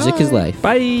 Goodbye. Music is life.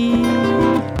 Bye.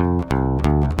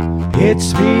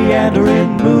 It's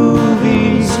meandering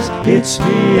movies. It's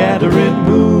meandering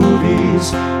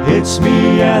movies. It's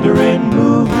meandering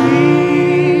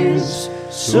movies.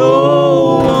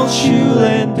 So won't you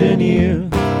lend an ear?